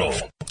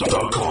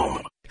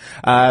 CliffCentral.com.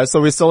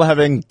 So we're still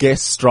having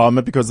guest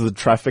drama because of the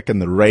traffic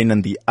and the rain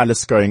and the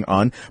alles going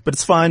on. But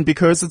it's fine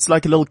because it's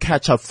like a little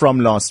catch up from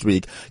last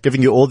week,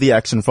 giving you all the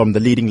action from the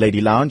Leading Lady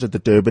Lounge at the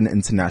Durban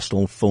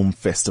International Film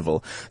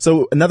Festival.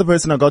 So another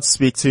person I got to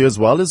speak to as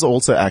well is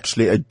also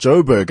actually a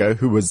Joburger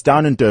who was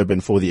down in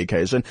Durban for the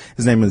occasion.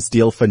 His name is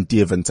Deel van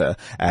Deventer,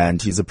 and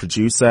he's a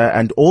producer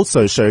and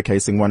also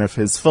showcasing one of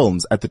his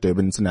films at the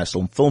Durban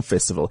International Film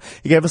Festival.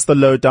 He gave us the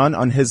lowdown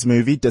on his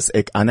movie, Dis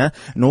Ek Anna,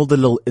 and all the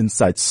little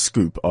inside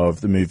scoop of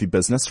the movie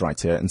business right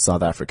here in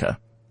South Africa.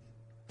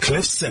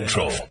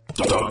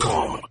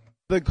 CliffCentral.com.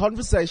 The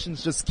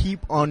conversations just keep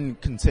on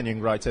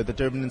continuing right here at the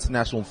Durban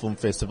International Film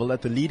Festival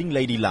at the Leading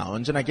Lady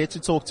Lounge, and I get to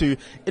talk to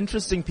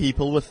interesting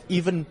people with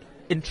even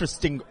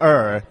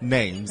interesting-er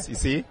names, you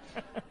see?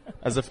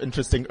 As if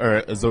interesting-er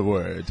is a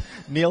word.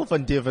 Neil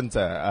van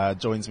Deventer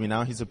joins me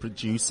now. He's a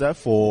producer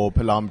for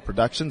Palama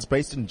Productions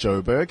based in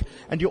Joburg,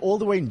 and you're all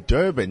the way in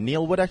Durban.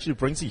 Neil, what actually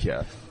brings you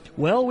here?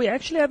 Well, we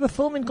actually have a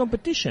film in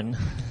competition.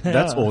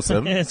 That's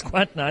awesome. It's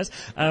quite nice.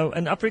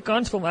 An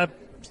Afrikaans film.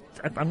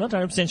 I'm not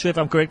 100% sure if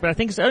I'm correct, but I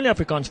think it's the only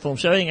Afrikaans film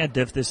showing at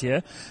DIF this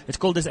year. It's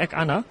called Dis Ek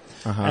Anna.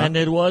 And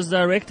it was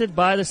directed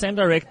by the same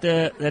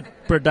director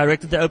that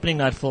directed the opening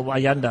night film,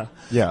 Ayanda.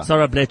 Yeah.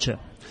 Sarah Blecher.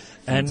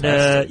 And,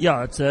 Fantastic.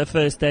 it's her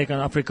first take on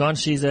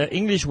Afrikaans. She's an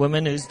English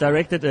woman who's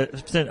directed,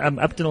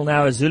 up till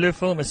now, a Zulu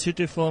film, a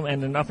Sotho film,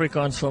 and an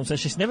Afrikaans film. So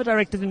she's never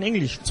directed an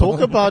English film.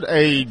 Talk about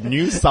a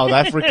new South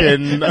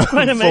African quite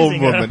film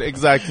amazing, woman. yeah.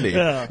 Exactly.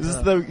 Yeah.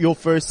 Is this your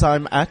first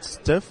time at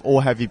DIF,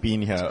 or have you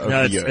been here over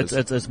No, the years?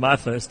 it's my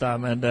first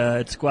time, and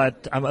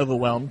I'm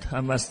overwhelmed, I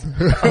must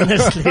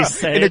honestly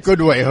say. In a good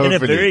way, hopefully.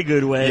 In a very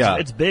good way. Yeah.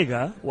 It's big,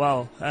 huh?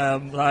 Wow.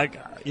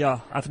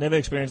 I've never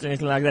experienced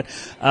anything like that.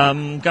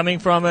 Coming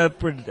from a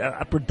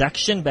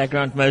production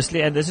background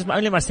mostly, and this is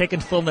only my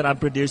second film that I'm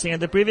producing,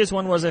 and the previous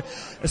one was a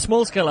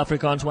small-scale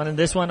Afrikaans one, and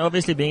this one,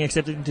 obviously being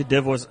accepted into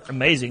DIV, was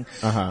amazing.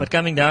 But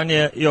coming down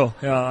here,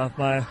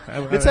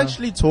 Let's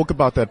actually talk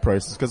about that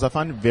process, because I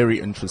find it very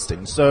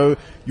interesting. So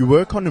you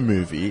work on a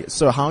movie,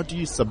 so how do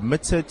you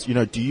submit it?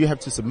 Do you have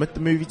to submit the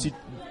movie to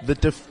the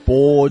DIF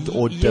board,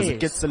 or does it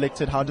get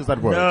selected? How does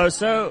that work? No,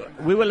 so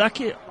we were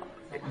lucky.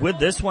 with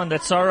this one,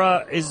 that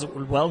Sarah is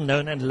well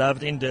known and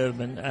loved in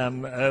Durban.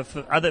 Her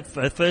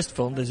first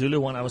film, the Zulu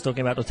one I was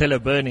talking about, Othello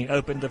Burning,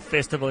 opened the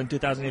festival in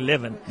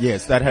 2011.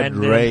 Yes, that had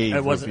rave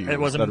reviews. It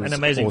was an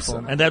amazing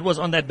film. And that was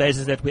on that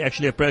basis that we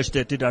actually approached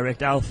her to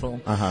direct our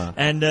film.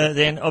 And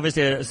then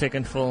obviously a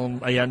second film,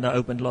 Ayanda,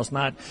 opened last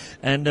night.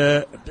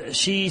 And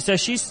she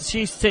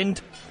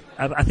sent,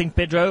 I think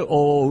Pedro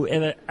or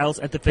whoever else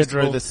at the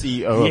festival. Pedro, the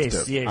CEO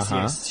yes, of the...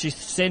 Yes. She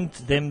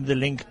sent them the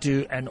link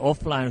to an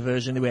offline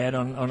version that we had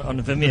on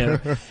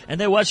Vimeo. And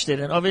they watched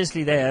it. And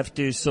obviously they have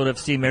to sort of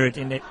see merit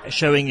in it,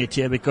 showing it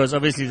here, because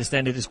obviously the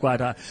standard is quite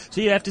high. So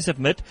you have to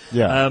submit.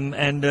 Yeah.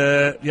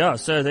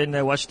 So then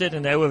they watched it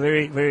and they were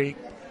very, very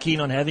keen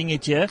on having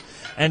it here.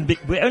 And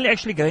we're only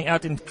actually going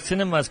out in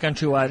cinemas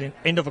countrywide in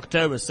end of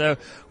October. So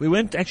we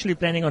weren't actually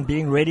planning on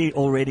being ready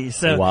already.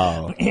 So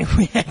wow.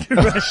 We had to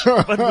rush,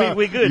 but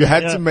we're good. You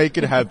had to make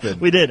it happen.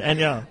 We did, and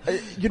yeah.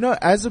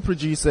 As a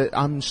producer,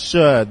 I'm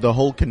sure the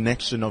whole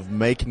connection of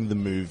making the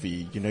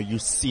movie, you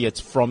see it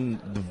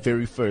from the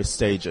very first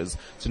stages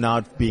to now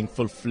it being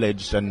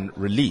full-fledged and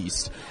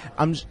released.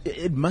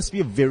 It must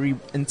be a very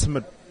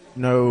intimate,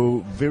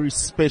 very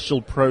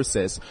special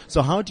process.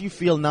 So how do you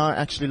feel now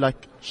actually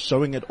like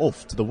showing it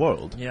off to the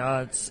world?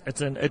 Yeah,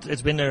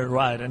 it's been a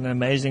ride, an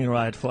amazing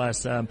ride for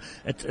us. The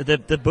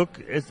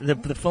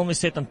film is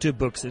set on two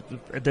books.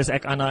 There's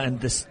Ek Anna and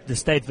The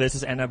State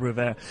versus Anna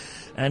Bruver.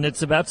 And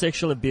it's about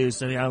sexual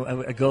abuse.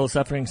 A girl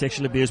suffering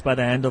sexual abuse by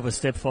the hand of a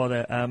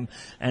stepfather,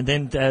 and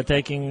then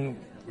taking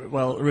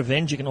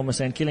revenge, you can almost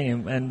say, and killing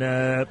him, and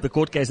the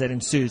court case that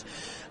ensues.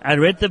 I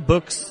read the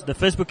books. The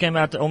first book came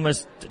out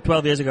almost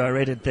 12 years ago. I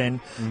read it then.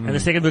 And the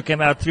second book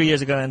came out 3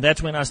 years ago, and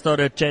that's when I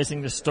started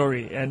chasing the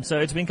story. And so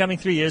it's been coming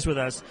 3 years with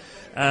us.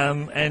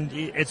 And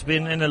it's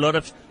been in a lot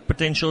of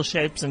potential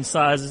shapes and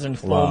sizes and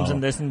forms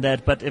and this and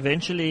that. But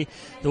eventually,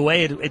 the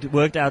way it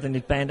worked out and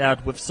it panned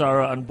out with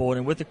Sarah on board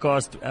and with the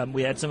cast,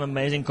 we had some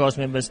amazing cast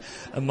members,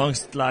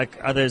 amongst like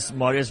others,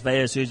 Marius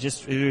Veyes,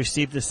 who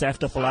received the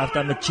SAFTA for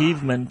Lifetime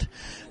Achievement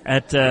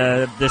at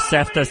the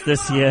SAFTAs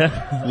this year.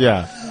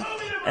 Yeah.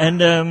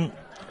 And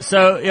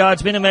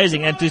it's been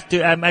amazing, and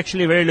I'm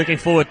actually very looking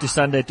forward to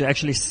Sunday to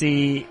actually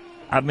see.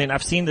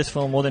 I've seen this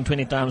film more than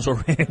 20 times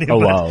already. Oh,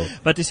 wow.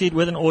 But to see it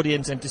with an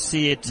audience and to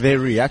see it... Their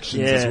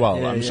reactions as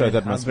well. I'm sure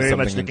that must be something interesting. I'm very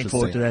much looking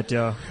forward to that,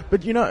 yeah.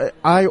 But,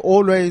 I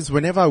always,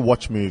 whenever I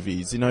watch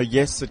movies,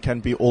 yes, it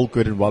can be all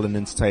good and well and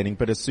entertaining,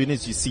 but as soon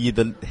as you see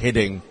the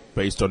heading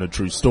based on a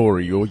true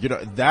story, or,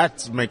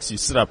 that makes you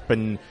sit up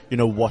and,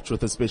 watch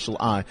with a special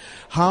eye.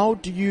 How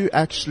do you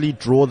actually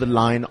draw the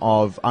line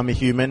of, I'm a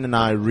human and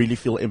I really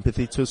feel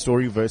empathy to a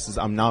story versus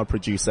I'm now a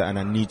producer and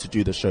I need to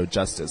do the show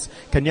justice?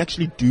 Can you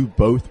actually do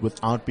both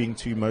without being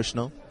too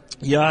emotional?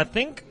 Yeah, I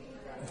think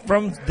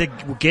from the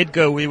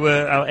get-go,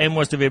 our aim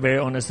was to be very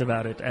honest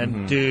about it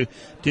and to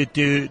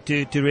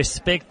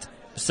respect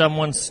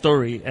someone's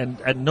story, and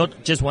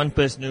not just one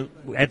person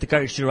who had the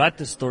courage to write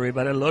the story,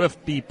 but a lot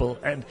of people,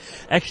 and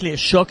actually a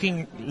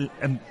shocking,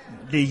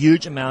 the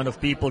huge amount of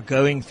people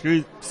going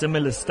through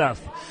similar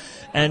stuff.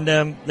 And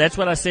that's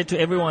what I said to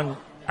everyone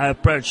I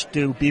approached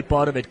to be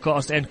part of it,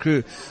 cast and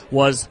crew,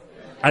 was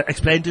I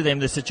explained to them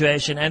the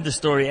situation and the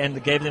story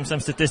and gave them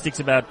some statistics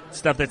about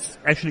stuff that's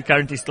actually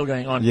currently still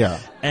going on. Yeah.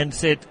 And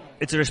said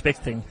it's a respect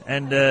thing.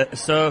 And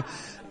so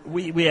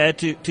we had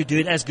to do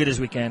it as good as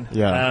we can.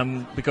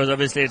 Yeah. Because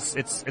obviously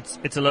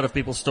it's a lot of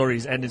people's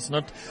stories, and it's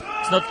not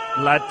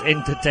light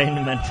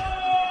entertainment.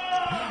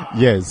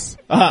 Yes.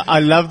 I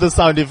love the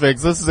sound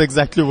effects. This is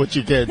exactly what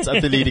you get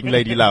at the Leading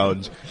Lady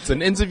Lounge. It's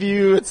an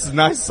interview, it's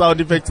nice sound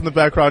effects in the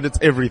background, it's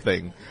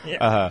everything.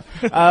 Yeah.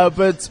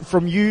 But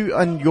from you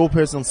and your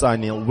personal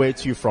side, Neil, where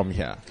to you from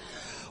here?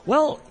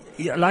 Well,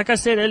 yeah, like I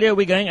said earlier,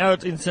 we're going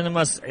out in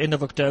cinemas end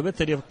of October,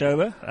 30th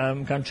October,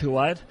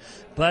 countrywide.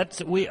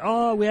 But we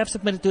have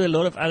submitted to a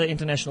lot of other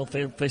international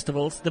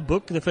festivals.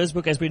 The first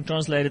book has been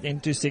translated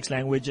into 6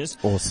 languages.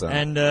 Awesome.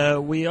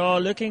 And we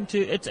are looking to,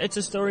 it's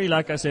a story,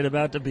 like I said,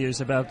 about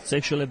abuse, about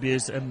sexual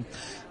abuse,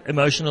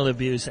 emotional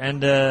abuse,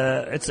 and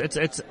it's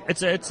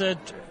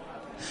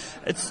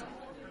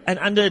an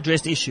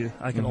under-addressed issue,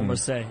 I can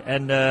almost say.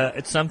 And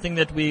it's something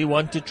that we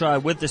want to try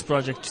with this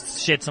project to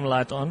shed some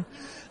light on.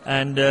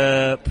 And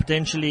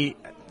potentially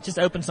just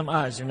open some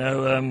eyes,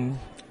 and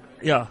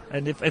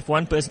if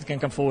one person can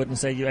come forward and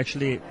say, you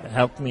actually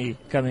helped me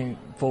coming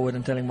forward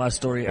and telling my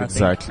story,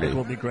 exactly. I think it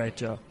will be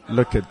great, yeah.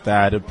 Look at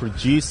that, a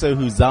producer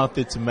who's out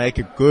there to make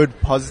a good,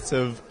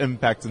 positive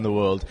impact in the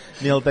world.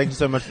 Neil, thank you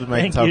so much for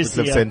making time for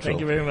Cliff Central.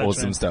 Thank you very much.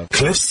 Awesome man. stuff.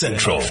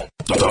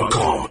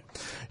 CliffCentral.com.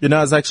 I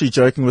was actually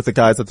joking with the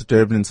guys at the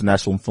Durban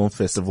International Film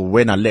Festival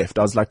when I left.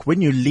 I was like, when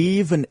you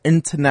leave an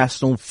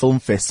international film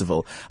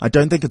festival, I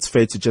don't think it's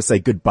fair to just say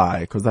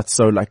goodbye, because that's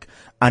so like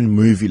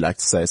unmovie-like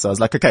to say. So I was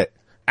like, okay,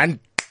 and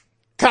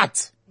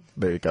cut.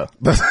 There you go.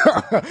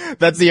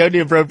 That's the only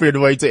appropriate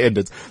way to end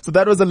it. So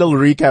that was a little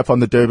recap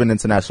on the Durban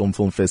International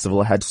Film Festival.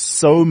 I had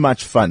so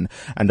much fun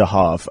and a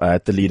half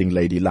at the Leading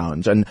Lady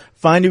Lounge. And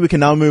finally, we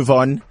can now move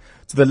on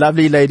to the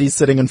lovely lady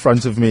sitting in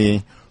front of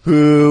me,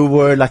 who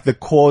were like the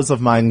cause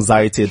of my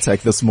anxiety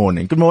attack this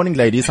morning. Good morning,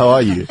 ladies. How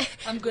are you?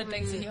 I'm good,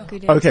 thanks. And you?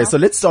 Good Okay, so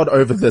let's start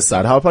over this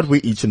side. How about we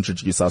each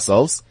introduce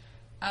ourselves?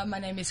 My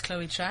name is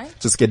Chloe Try.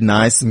 Just get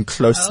nice and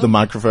close to the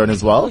microphone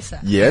as well. Closer.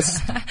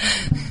 Yes.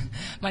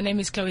 My name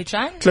is Chloe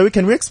Try. Chloe,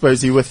 can we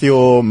expose you with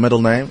your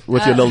middle name,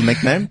 with your little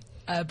nickname?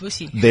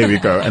 Bushy. There we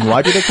go. And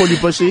why do they call you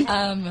Bushy?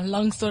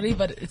 Long story,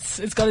 but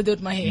it's got to do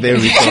with my hair. There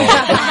we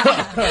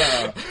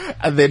go.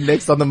 And then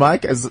next on the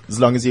mic, as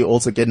long as you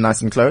also get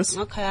nice and close.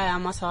 Okay,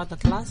 I'm Masabata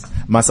class.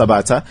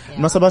 Masabata.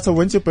 Masabata,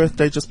 when's your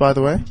birthday, just by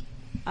the way?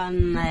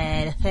 On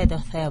the 3rd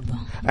of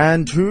Feb.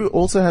 And who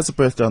also has a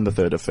birthday on the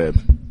 3rd of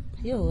Feb?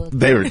 You.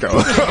 There we go.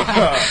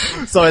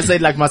 So I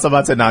said like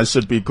Masabata and I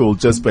should be cool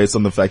just based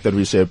on the fact that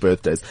we share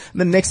birthdays.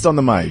 And then next on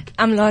the mic.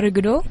 I'm Laura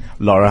Goodall.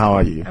 Laura, how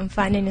are you? I'm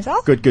fine, and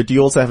yourself? Good, good. Do you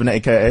also have an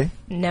AKA?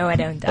 No, I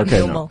don't. I'm okay,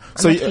 normal.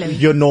 No. So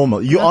you're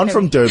normal. You aren't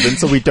from Durban,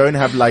 so we don't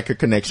have like a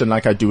connection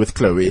like I do with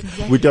Chloe.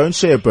 Exactly. We don't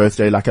share a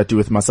birthday like I do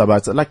with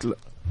Masabata. Like,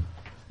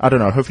 I don't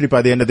know. Hopefully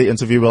by the end of the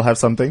interview we'll have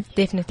something.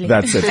 Definitely.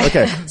 That's it.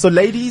 Okay. So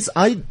ladies,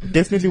 I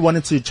definitely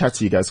wanted to chat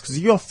to you guys because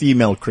you are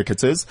female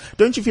cricketers.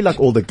 Don't you feel like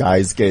all the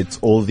guys get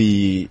all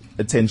the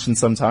attention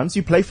sometimes?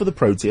 You play for the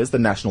Proteas, the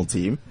national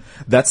team.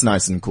 That's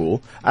nice and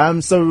cool.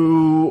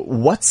 So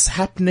what's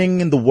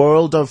happening in the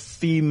world of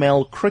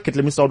female cricket?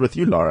 Let me start with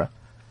you, Laura.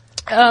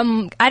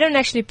 I don't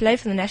actually play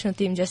for the national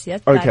team just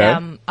yet. Okay.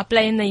 But, I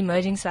play in the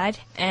emerging side,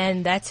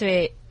 and that's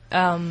where,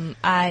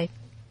 I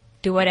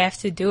do what I have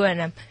to do,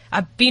 and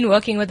I've been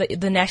working with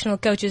the national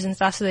coaches and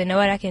stuff, so they know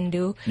what I can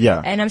do. Yeah.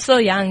 And I'm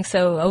still young,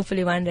 so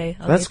hopefully one day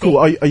I'll That's get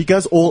cool. there. Are you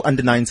guys all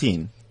under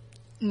 19?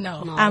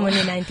 No. I'm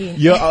only 19.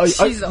 You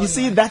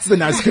see, that's the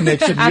nice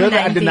connection. I'm You're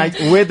the under 19.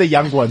 19. We're the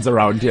young ones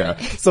around here.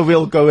 So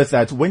we'll go with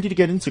that. When did you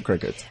get into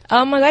cricket?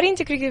 I got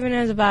into cricket when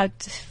I was about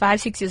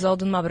 5-6 years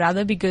old with my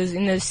brother, because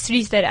in the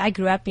streets that I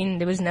grew up in,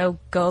 there was no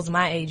girls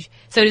my age.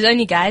 So it was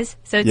only guys.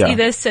 So it's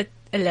either sit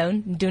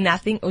alone, do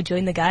nothing, or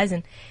join the guys.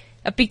 And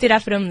I picked it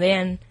up from there,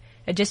 and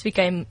I just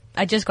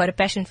got a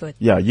passion for it.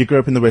 Yeah, you grew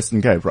up in the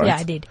Western Cape, right? Yeah,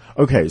 I did.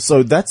 Okay,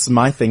 so that's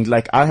my thing.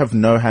 Like, I have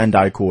no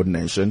hand-eye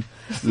coordination.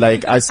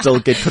 Like, I still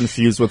get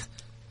confused with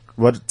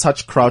what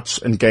touch,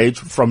 crouch, engage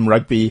from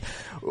rugby.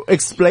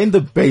 Explain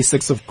the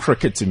basics of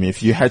cricket to me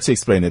if you had to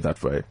explain it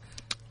that way.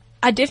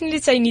 I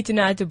definitely say you need to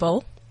know how to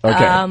bowl.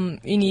 Okay.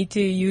 You need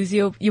to use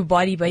your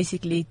body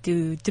basically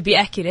to be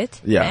accurate.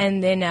 Yeah.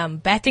 And then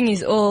batting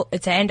is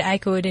it's hand-eye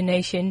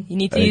coordination. You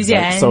need to use your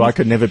hands. So I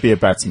could never be a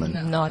batsman.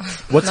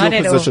 What's Not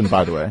your at position, all.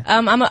 by the way?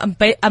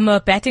 I'm a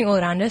batting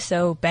all-rounder,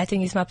 so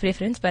batting is my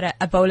preference, but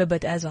I bowl a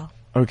bit as well.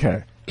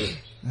 Okay.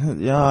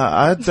 Yeah,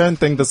 I don't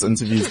think this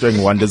interview is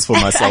doing wonders for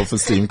my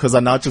self-esteem because I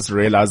now just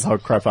realize how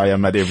crap I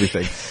am at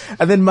everything.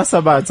 And then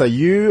Masabata,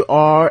 you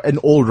are an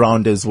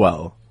all-rounder as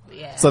well.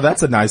 Yeah. So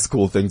that's a nice,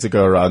 cool thing to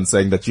go around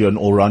saying that you're an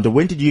all-rounder.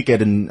 When did you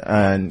get in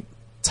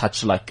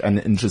touch and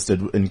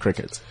interested in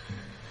cricket?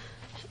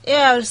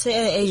 Yeah, I would say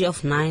at the age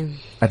of 9.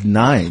 At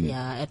 9?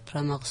 Yeah, at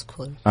primary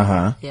school.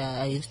 Uh-huh.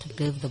 Yeah, I used to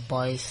play with the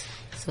boys.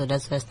 So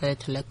that's why I started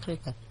to like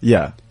cricket.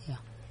 Yeah. Yeah.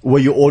 Were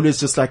you always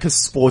just like a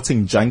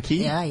sporting junkie?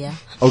 Yeah.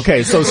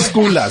 Okay, so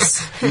school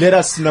us. Let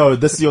us know.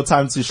 This is your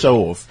time to show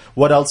off.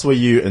 What else were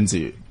you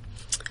into?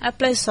 I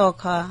play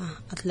soccer,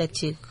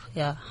 athletic.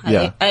 Yeah.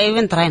 Yeah. I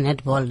even try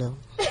netball though.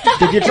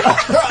 Did you try?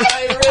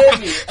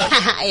 Really?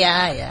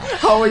 Yeah.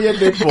 How were you at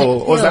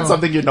netball? Or is that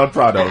something you're not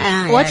proud of?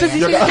 What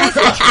position?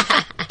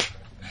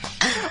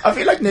 I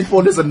feel like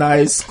netball is a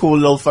nice, cool,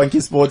 little funky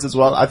sport as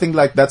well. I think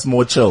like that's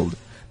more chilled.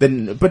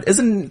 But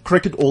isn't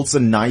cricket also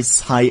nice,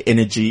 high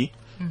energy?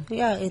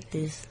 Yeah, it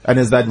is. And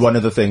is that one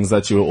of the things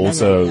that you're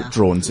also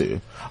drawn to?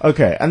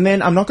 Okay, and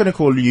then I'm not going to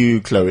call you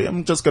Chloe.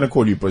 I'm just going to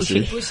call you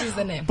Bushy. Bushy's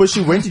the name.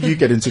 Bushy, when did you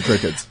get into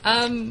cricket?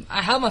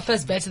 I held my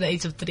first bat at the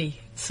age of 3.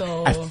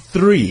 So At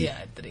 3? Yeah,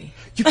 at 3.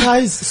 You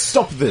guys,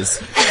 stop this.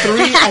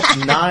 3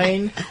 at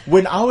 9.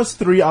 When I was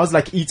 3, I was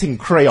like eating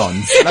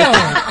crayons.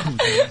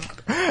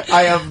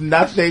 I have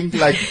nothing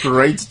like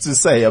great to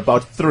say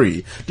about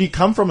 3. Do you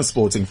come from a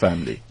sporting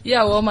family?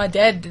 Yeah, well, my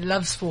dad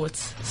loves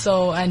sports,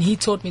 and he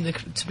taught me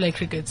to play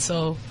cricket.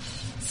 So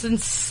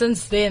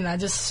since then, I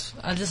just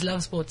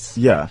love sports.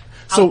 Yeah.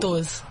 So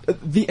outdoors.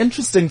 The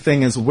interesting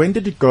thing is, when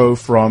did it go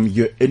from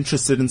you're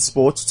interested in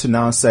sports to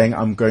now saying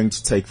I'm going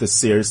to take this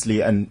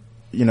seriously and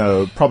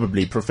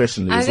probably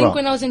professionally as well? I think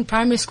when I was in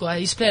primary school, I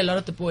used to play a lot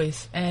with the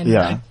boys. And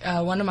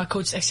one of my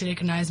coaches actually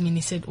recognized me and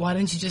he said, why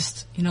don't you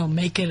just,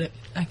 make it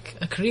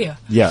a career?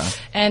 Yeah.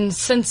 And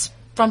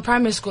from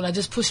primary school, I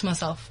just pushed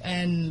myself.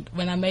 And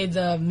when I made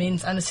the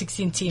men's under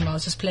 16 team, I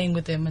was just playing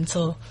with them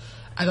until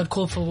I got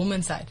called for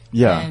women's side.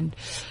 Yeah. And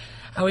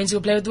I went to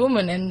go play with the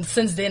women. And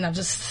since then, I've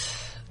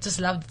just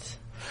loved it.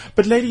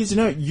 But ladies,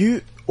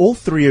 all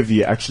 3 of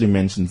you actually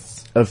mentioned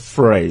a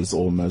phrase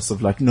almost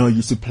of like, no, you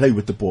used to play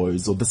with the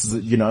boys, or this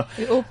is, you know.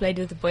 We all played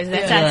with the boys.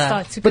 That's how it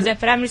starts. Because at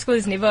primary school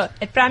is never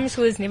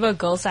a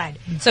girl side.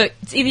 So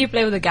it's either you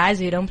play with the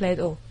guys or you don't play at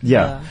all.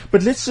 Yeah.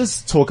 But let's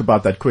just talk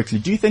about that quickly.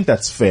 Do you think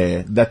that's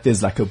fair that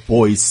there's like a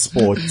boys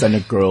sport and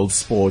a girls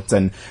sport,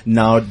 and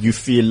now you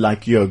feel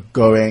like you're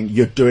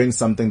doing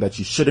something that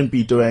you shouldn't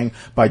be doing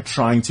by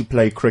trying to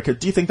play cricket?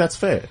 Do you think that's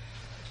fair?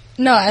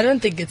 No, I don't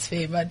think it's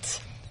fair,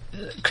 but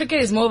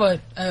cricket is more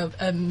of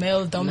a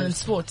male dominant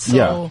sport,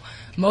 so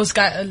most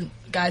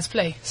guys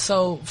play.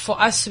 So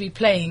for us to be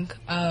playing,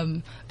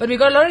 but we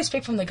got a lot of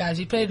respect from the guys.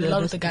 We played a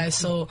lot with the guys,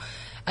 so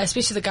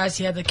especially the guys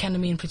here at the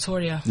academy in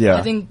Pretoria. Yeah.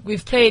 I think I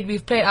played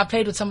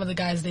with some of the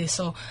guys there,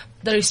 so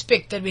the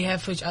respect that we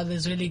have for each other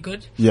is really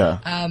good. Yeah.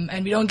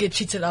 And we don't get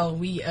treated,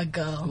 we a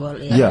girl. Well,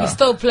 we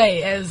still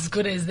play as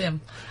good as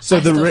them. So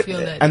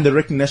the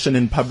recognition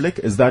in public,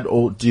 is that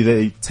all? Do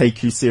they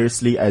take you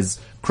seriously as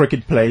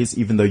cricket players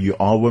even though you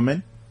are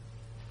women?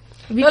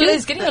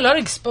 It's getting a lot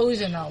of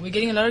exposure now. We're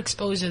getting a lot of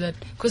exposure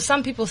because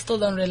some people still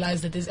don't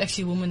realize that there's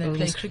actually women that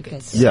play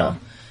cricket. So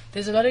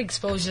there's a lot of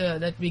exposure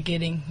that we're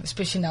getting,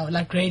 especially now,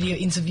 like radio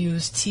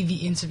interviews,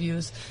 TV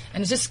interviews,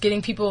 and it's just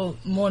getting people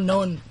more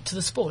known to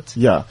the sport.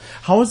 Yeah.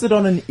 How is it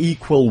on an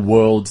equal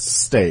world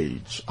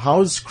stage?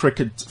 How is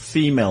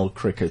female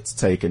cricket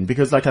taken?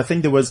 Because I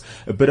think there was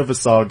a bit of a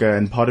saga,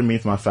 and pardon me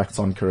if my facts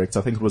aren't correct,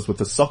 I think it was with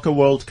the Soccer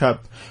World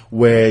Cup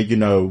where,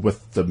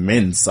 with the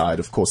men's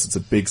side, of course, it's a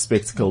big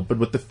spectacle, but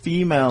with the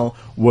female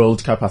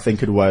World Cup, I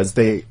think it was,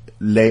 they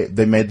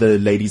made the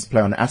ladies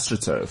play on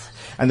AstroTurf.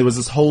 And there was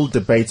this whole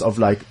debate of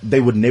they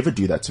would never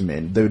do that to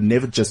men. They would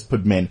never just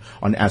put men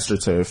on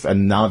AstroTurf,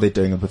 and now they're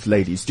doing it with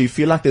ladies. Do you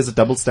feel like there's a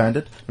double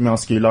standard? Let me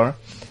ask you, Laura.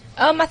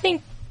 I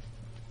think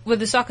with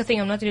the soccer thing,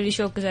 I'm not really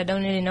sure because I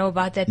don't really know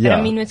about that.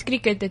 But with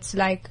cricket, it's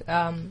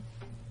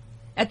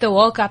at the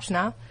World Cups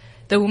now,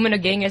 the women are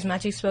getting as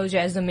much exposure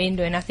as the men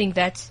do, and I think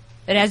it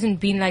hasn't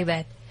been like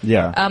that.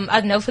 Yeah.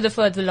 I know for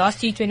the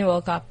last T20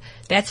 World Cup,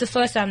 that's the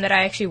first time that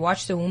I actually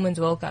watched the Women's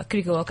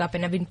Cricket World Cup,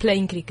 and I've been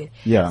playing cricket.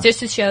 Yeah. Just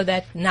to show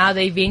that now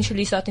they're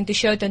eventually starting to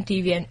show it on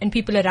TV, and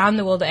people around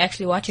the world are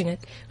actually watching it,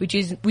 which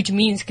means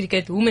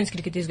women's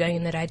cricket is going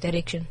in the right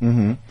direction.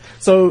 Mm-hmm.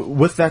 So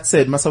with that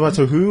said,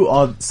 Masabato, who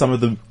are some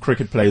of the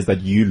cricket players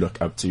that you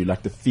look up to,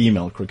 like the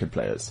female cricket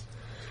players?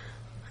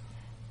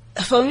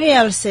 For me,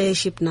 I'll say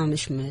Shipna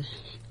Mishmel.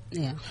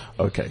 Yeah.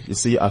 Okay. You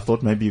see, I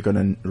thought maybe you're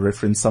going to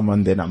reference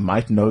someone, then I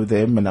might know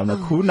them, and I'm like,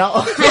 who now?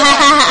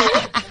 I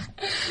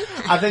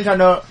think I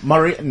know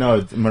Maria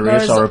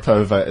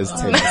Sharapova is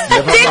tennis.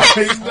 Never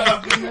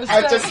mind.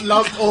 I just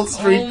lost all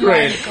street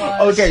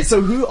cred. Okay,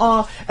 so who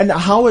are, and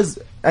how is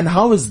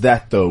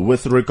that though,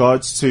 with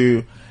regards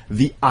to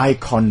the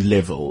icon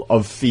level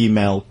of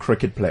female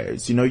cricket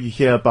players? You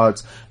hear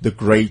about the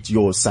great,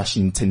 your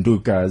Sachin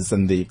Tendulkars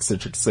and the et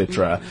cetera, et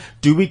cetera. Mm-hmm.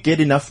 Do we get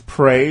enough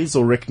praise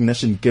or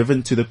recognition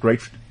given to the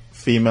great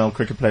female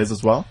cricket players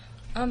as well?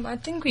 I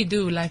think we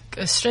do. Like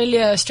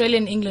Australia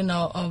and England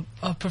are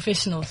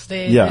professionals.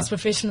 It's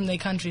professional in their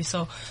country.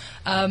 So,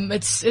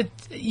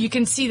 you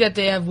can see that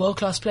they have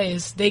world-class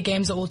players. Their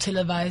games are all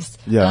televised.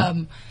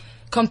 Yeah.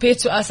 Compared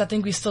to us, I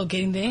think we're still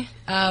getting there.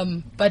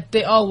 But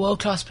there are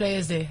world-class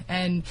players there,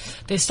 and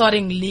they're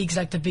starting leagues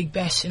like the Big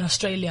Bash in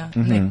Australia,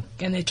 and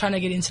they're trying to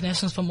get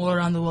internationals from all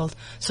around the world.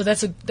 So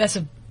that's a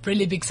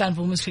really big sign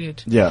for women's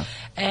cricket. Yeah.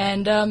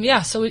 And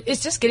so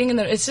it's just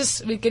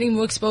we're getting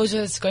more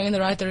exposure. It's going in the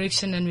right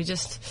direction, and we're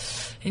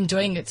just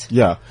enjoying it.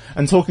 Yeah.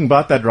 And talking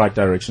about that right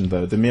direction,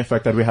 though, the mere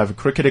fact that we have a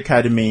cricket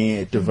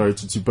academy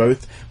devoted to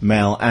both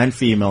male and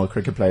female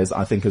cricket players,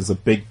 I think is a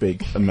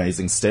big,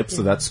 amazing step.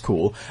 So that's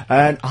cool.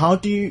 And how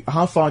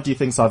far do you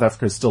think South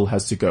Africa still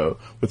has to go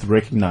with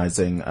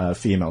recognizing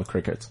female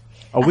cricket?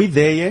 Are we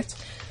there yet?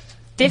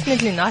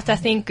 Definitely not. I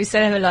think we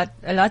still have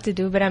a lot to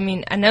do. But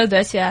I know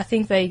this year, I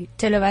think they're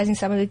televising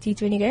some of the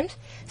T20 games.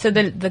 So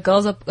the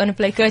girls are going to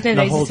play curtain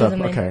raises to the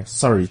men. Okay,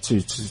 sorry to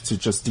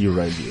just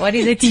derail you. What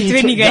is a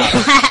T20 game?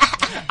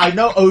 I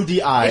know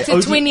ODI. It's a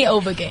 20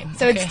 over game.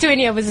 So it's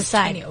 20 overs a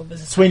side.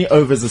 20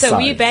 overs a side. So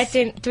we bat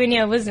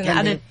 20 overs and the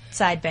other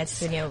side bats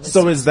 20 overs.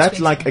 So is that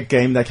like a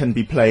game that can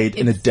be played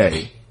in a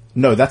day?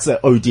 No, that's a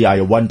ODI,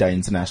 a one-day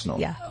international.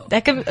 Yeah.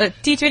 That can,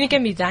 T20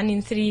 can be done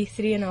in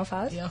 3.5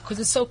 hours. Yeah, because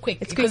it's so quick.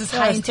 Because it's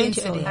high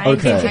intensity. High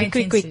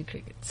intensity, quick.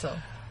 Cricket, so.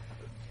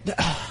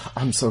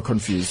 I'm so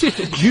confused.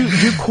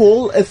 You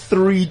call a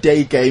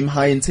 3-day game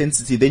high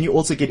intensity, then you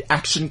also get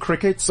action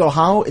cricket. So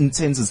how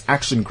intense is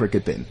action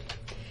cricket then?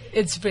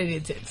 It's pretty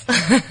intense.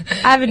 I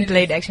haven't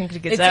played action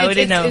cricket, so I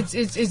wouldn't know.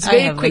 It's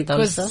very quick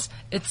because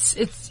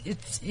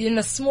it's in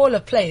a smaller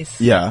place.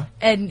 Yeah.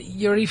 And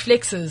your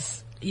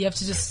reflexes, you have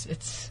to just,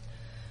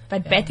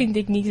 But batting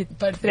techniques,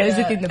 throws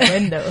it in the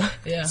window.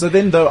 Yeah. So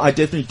then, though, I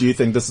definitely do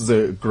think this is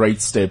a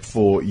great step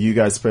for you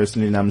guys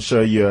personally, and I'm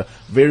sure you're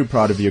very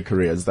proud of your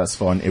careers thus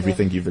far and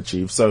everything you've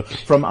achieved. So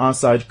from our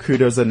side,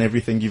 kudos on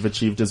everything you've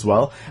achieved as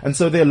well. And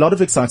so there are a lot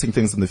of exciting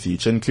things in the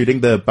future, including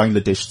the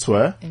Bangladesh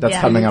tour that's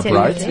coming up,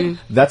 right?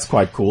 That's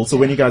quite cool. So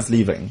when are you guys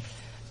leaving?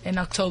 In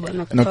October.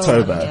 In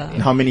October. Yeah.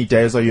 And how many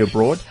days are you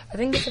abroad? I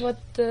think it's about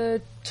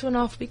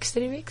 2.5 weeks,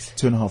 3 weeks.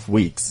 2.5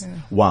 weeks. Yeah.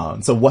 Wow.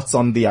 So what's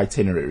on the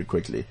itinerary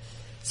quickly?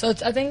 So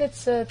I think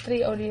it's 3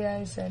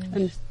 ODIs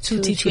and 2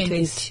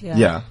 T20s.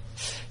 Yeah.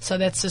 So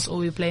that's just all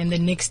we play. And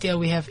then next year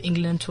we have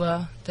England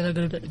tour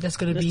that's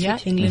going to be here.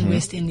 England,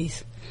 West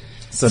Indies.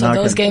 So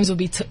those games will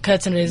be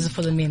curtain raisers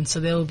for the men. So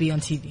they will be on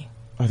TV.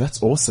 Oh,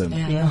 that's awesome.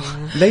 Yeah.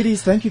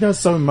 Ladies, thank you guys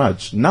so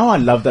much. Now I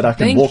love that I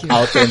can walk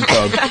out and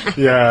talk.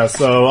 Yeah,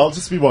 so I'll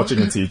just be watching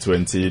a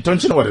T20.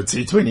 Don't you know what a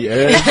T20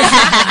 is?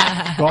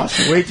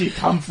 Gosh, where do you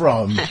come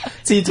from?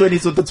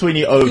 T20s with the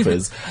 20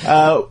 overs.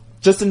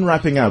 Just in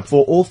wrapping up,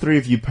 for all three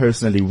of you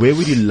personally, where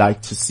would you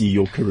like to see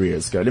your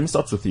careers go? Let me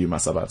start with you,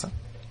 Masabata.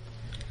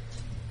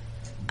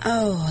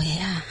 Oh,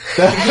 yeah.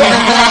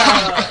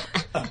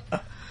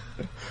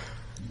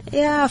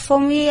 Yeah, for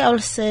me, I'll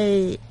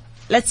say,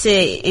 let's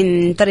say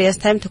in 3 years'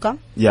 time to come.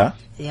 Yeah.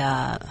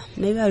 Yeah,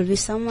 maybe I'll be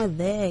somewhere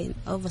there,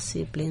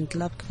 overseas playing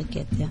club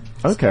cricket. Yeah.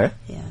 Okay.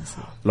 Yeah.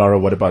 So. Laura,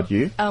 what about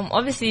you?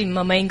 Obviously,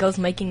 my main goal is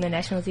making the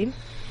national team,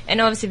 and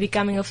obviously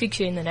becoming a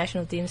fixture in the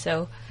national team.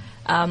 So,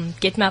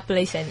 get my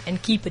place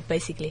and keep it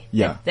basically.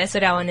 Yeah. That's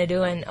what I want to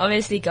do, and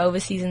obviously go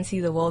overseas and see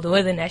the world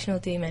with the national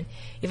team. And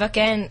if I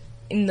can,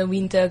 in the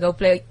winter, go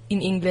play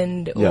in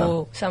England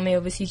or somewhere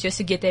overseas, just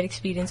to get that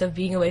experience of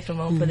being away from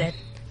home for that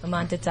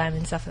amount of time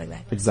and stuff like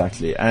that.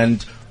 Exactly.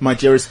 And my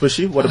dearest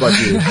Bushy, what about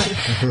you?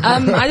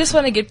 I just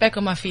want to get back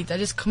on my feet. I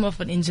just come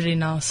off an injury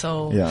now,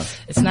 so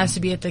it's nice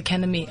to be at the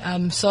academy.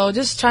 So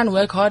just trying to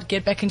work hard,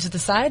 get back into the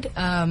side,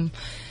 and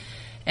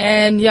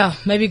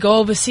maybe go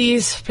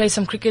overseas, play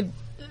some cricket,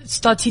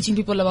 start teaching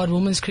people about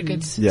women's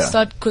cricket.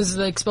 Because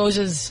the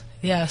exposure's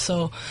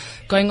so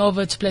going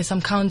over to play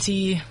some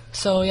county.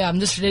 So I'm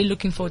just really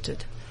looking forward to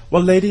it.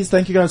 Well, ladies,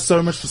 thank you guys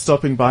so much for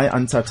stopping by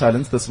Untapped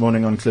Talents this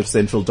morning on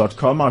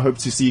CliffCentral.com. I hope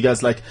to see you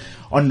guys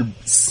on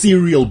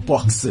cereal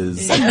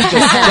boxes, just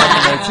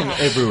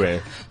dominating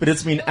everywhere. But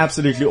it's been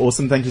absolutely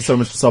awesome. Thank you so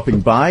much for stopping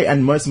by.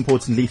 And most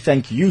importantly,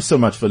 thank you so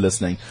much for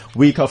listening.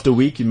 Week after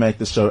week, you make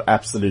the show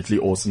absolutely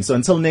awesome. So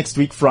until next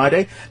week,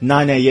 Friday,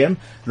 9 a.m.,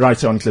 right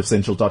here on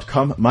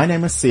CliffCentral.com. My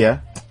name is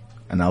Sia,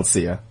 and I'll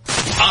see ya.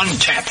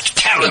 Untapped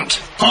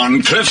Talent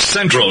on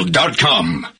CliffCentral.com.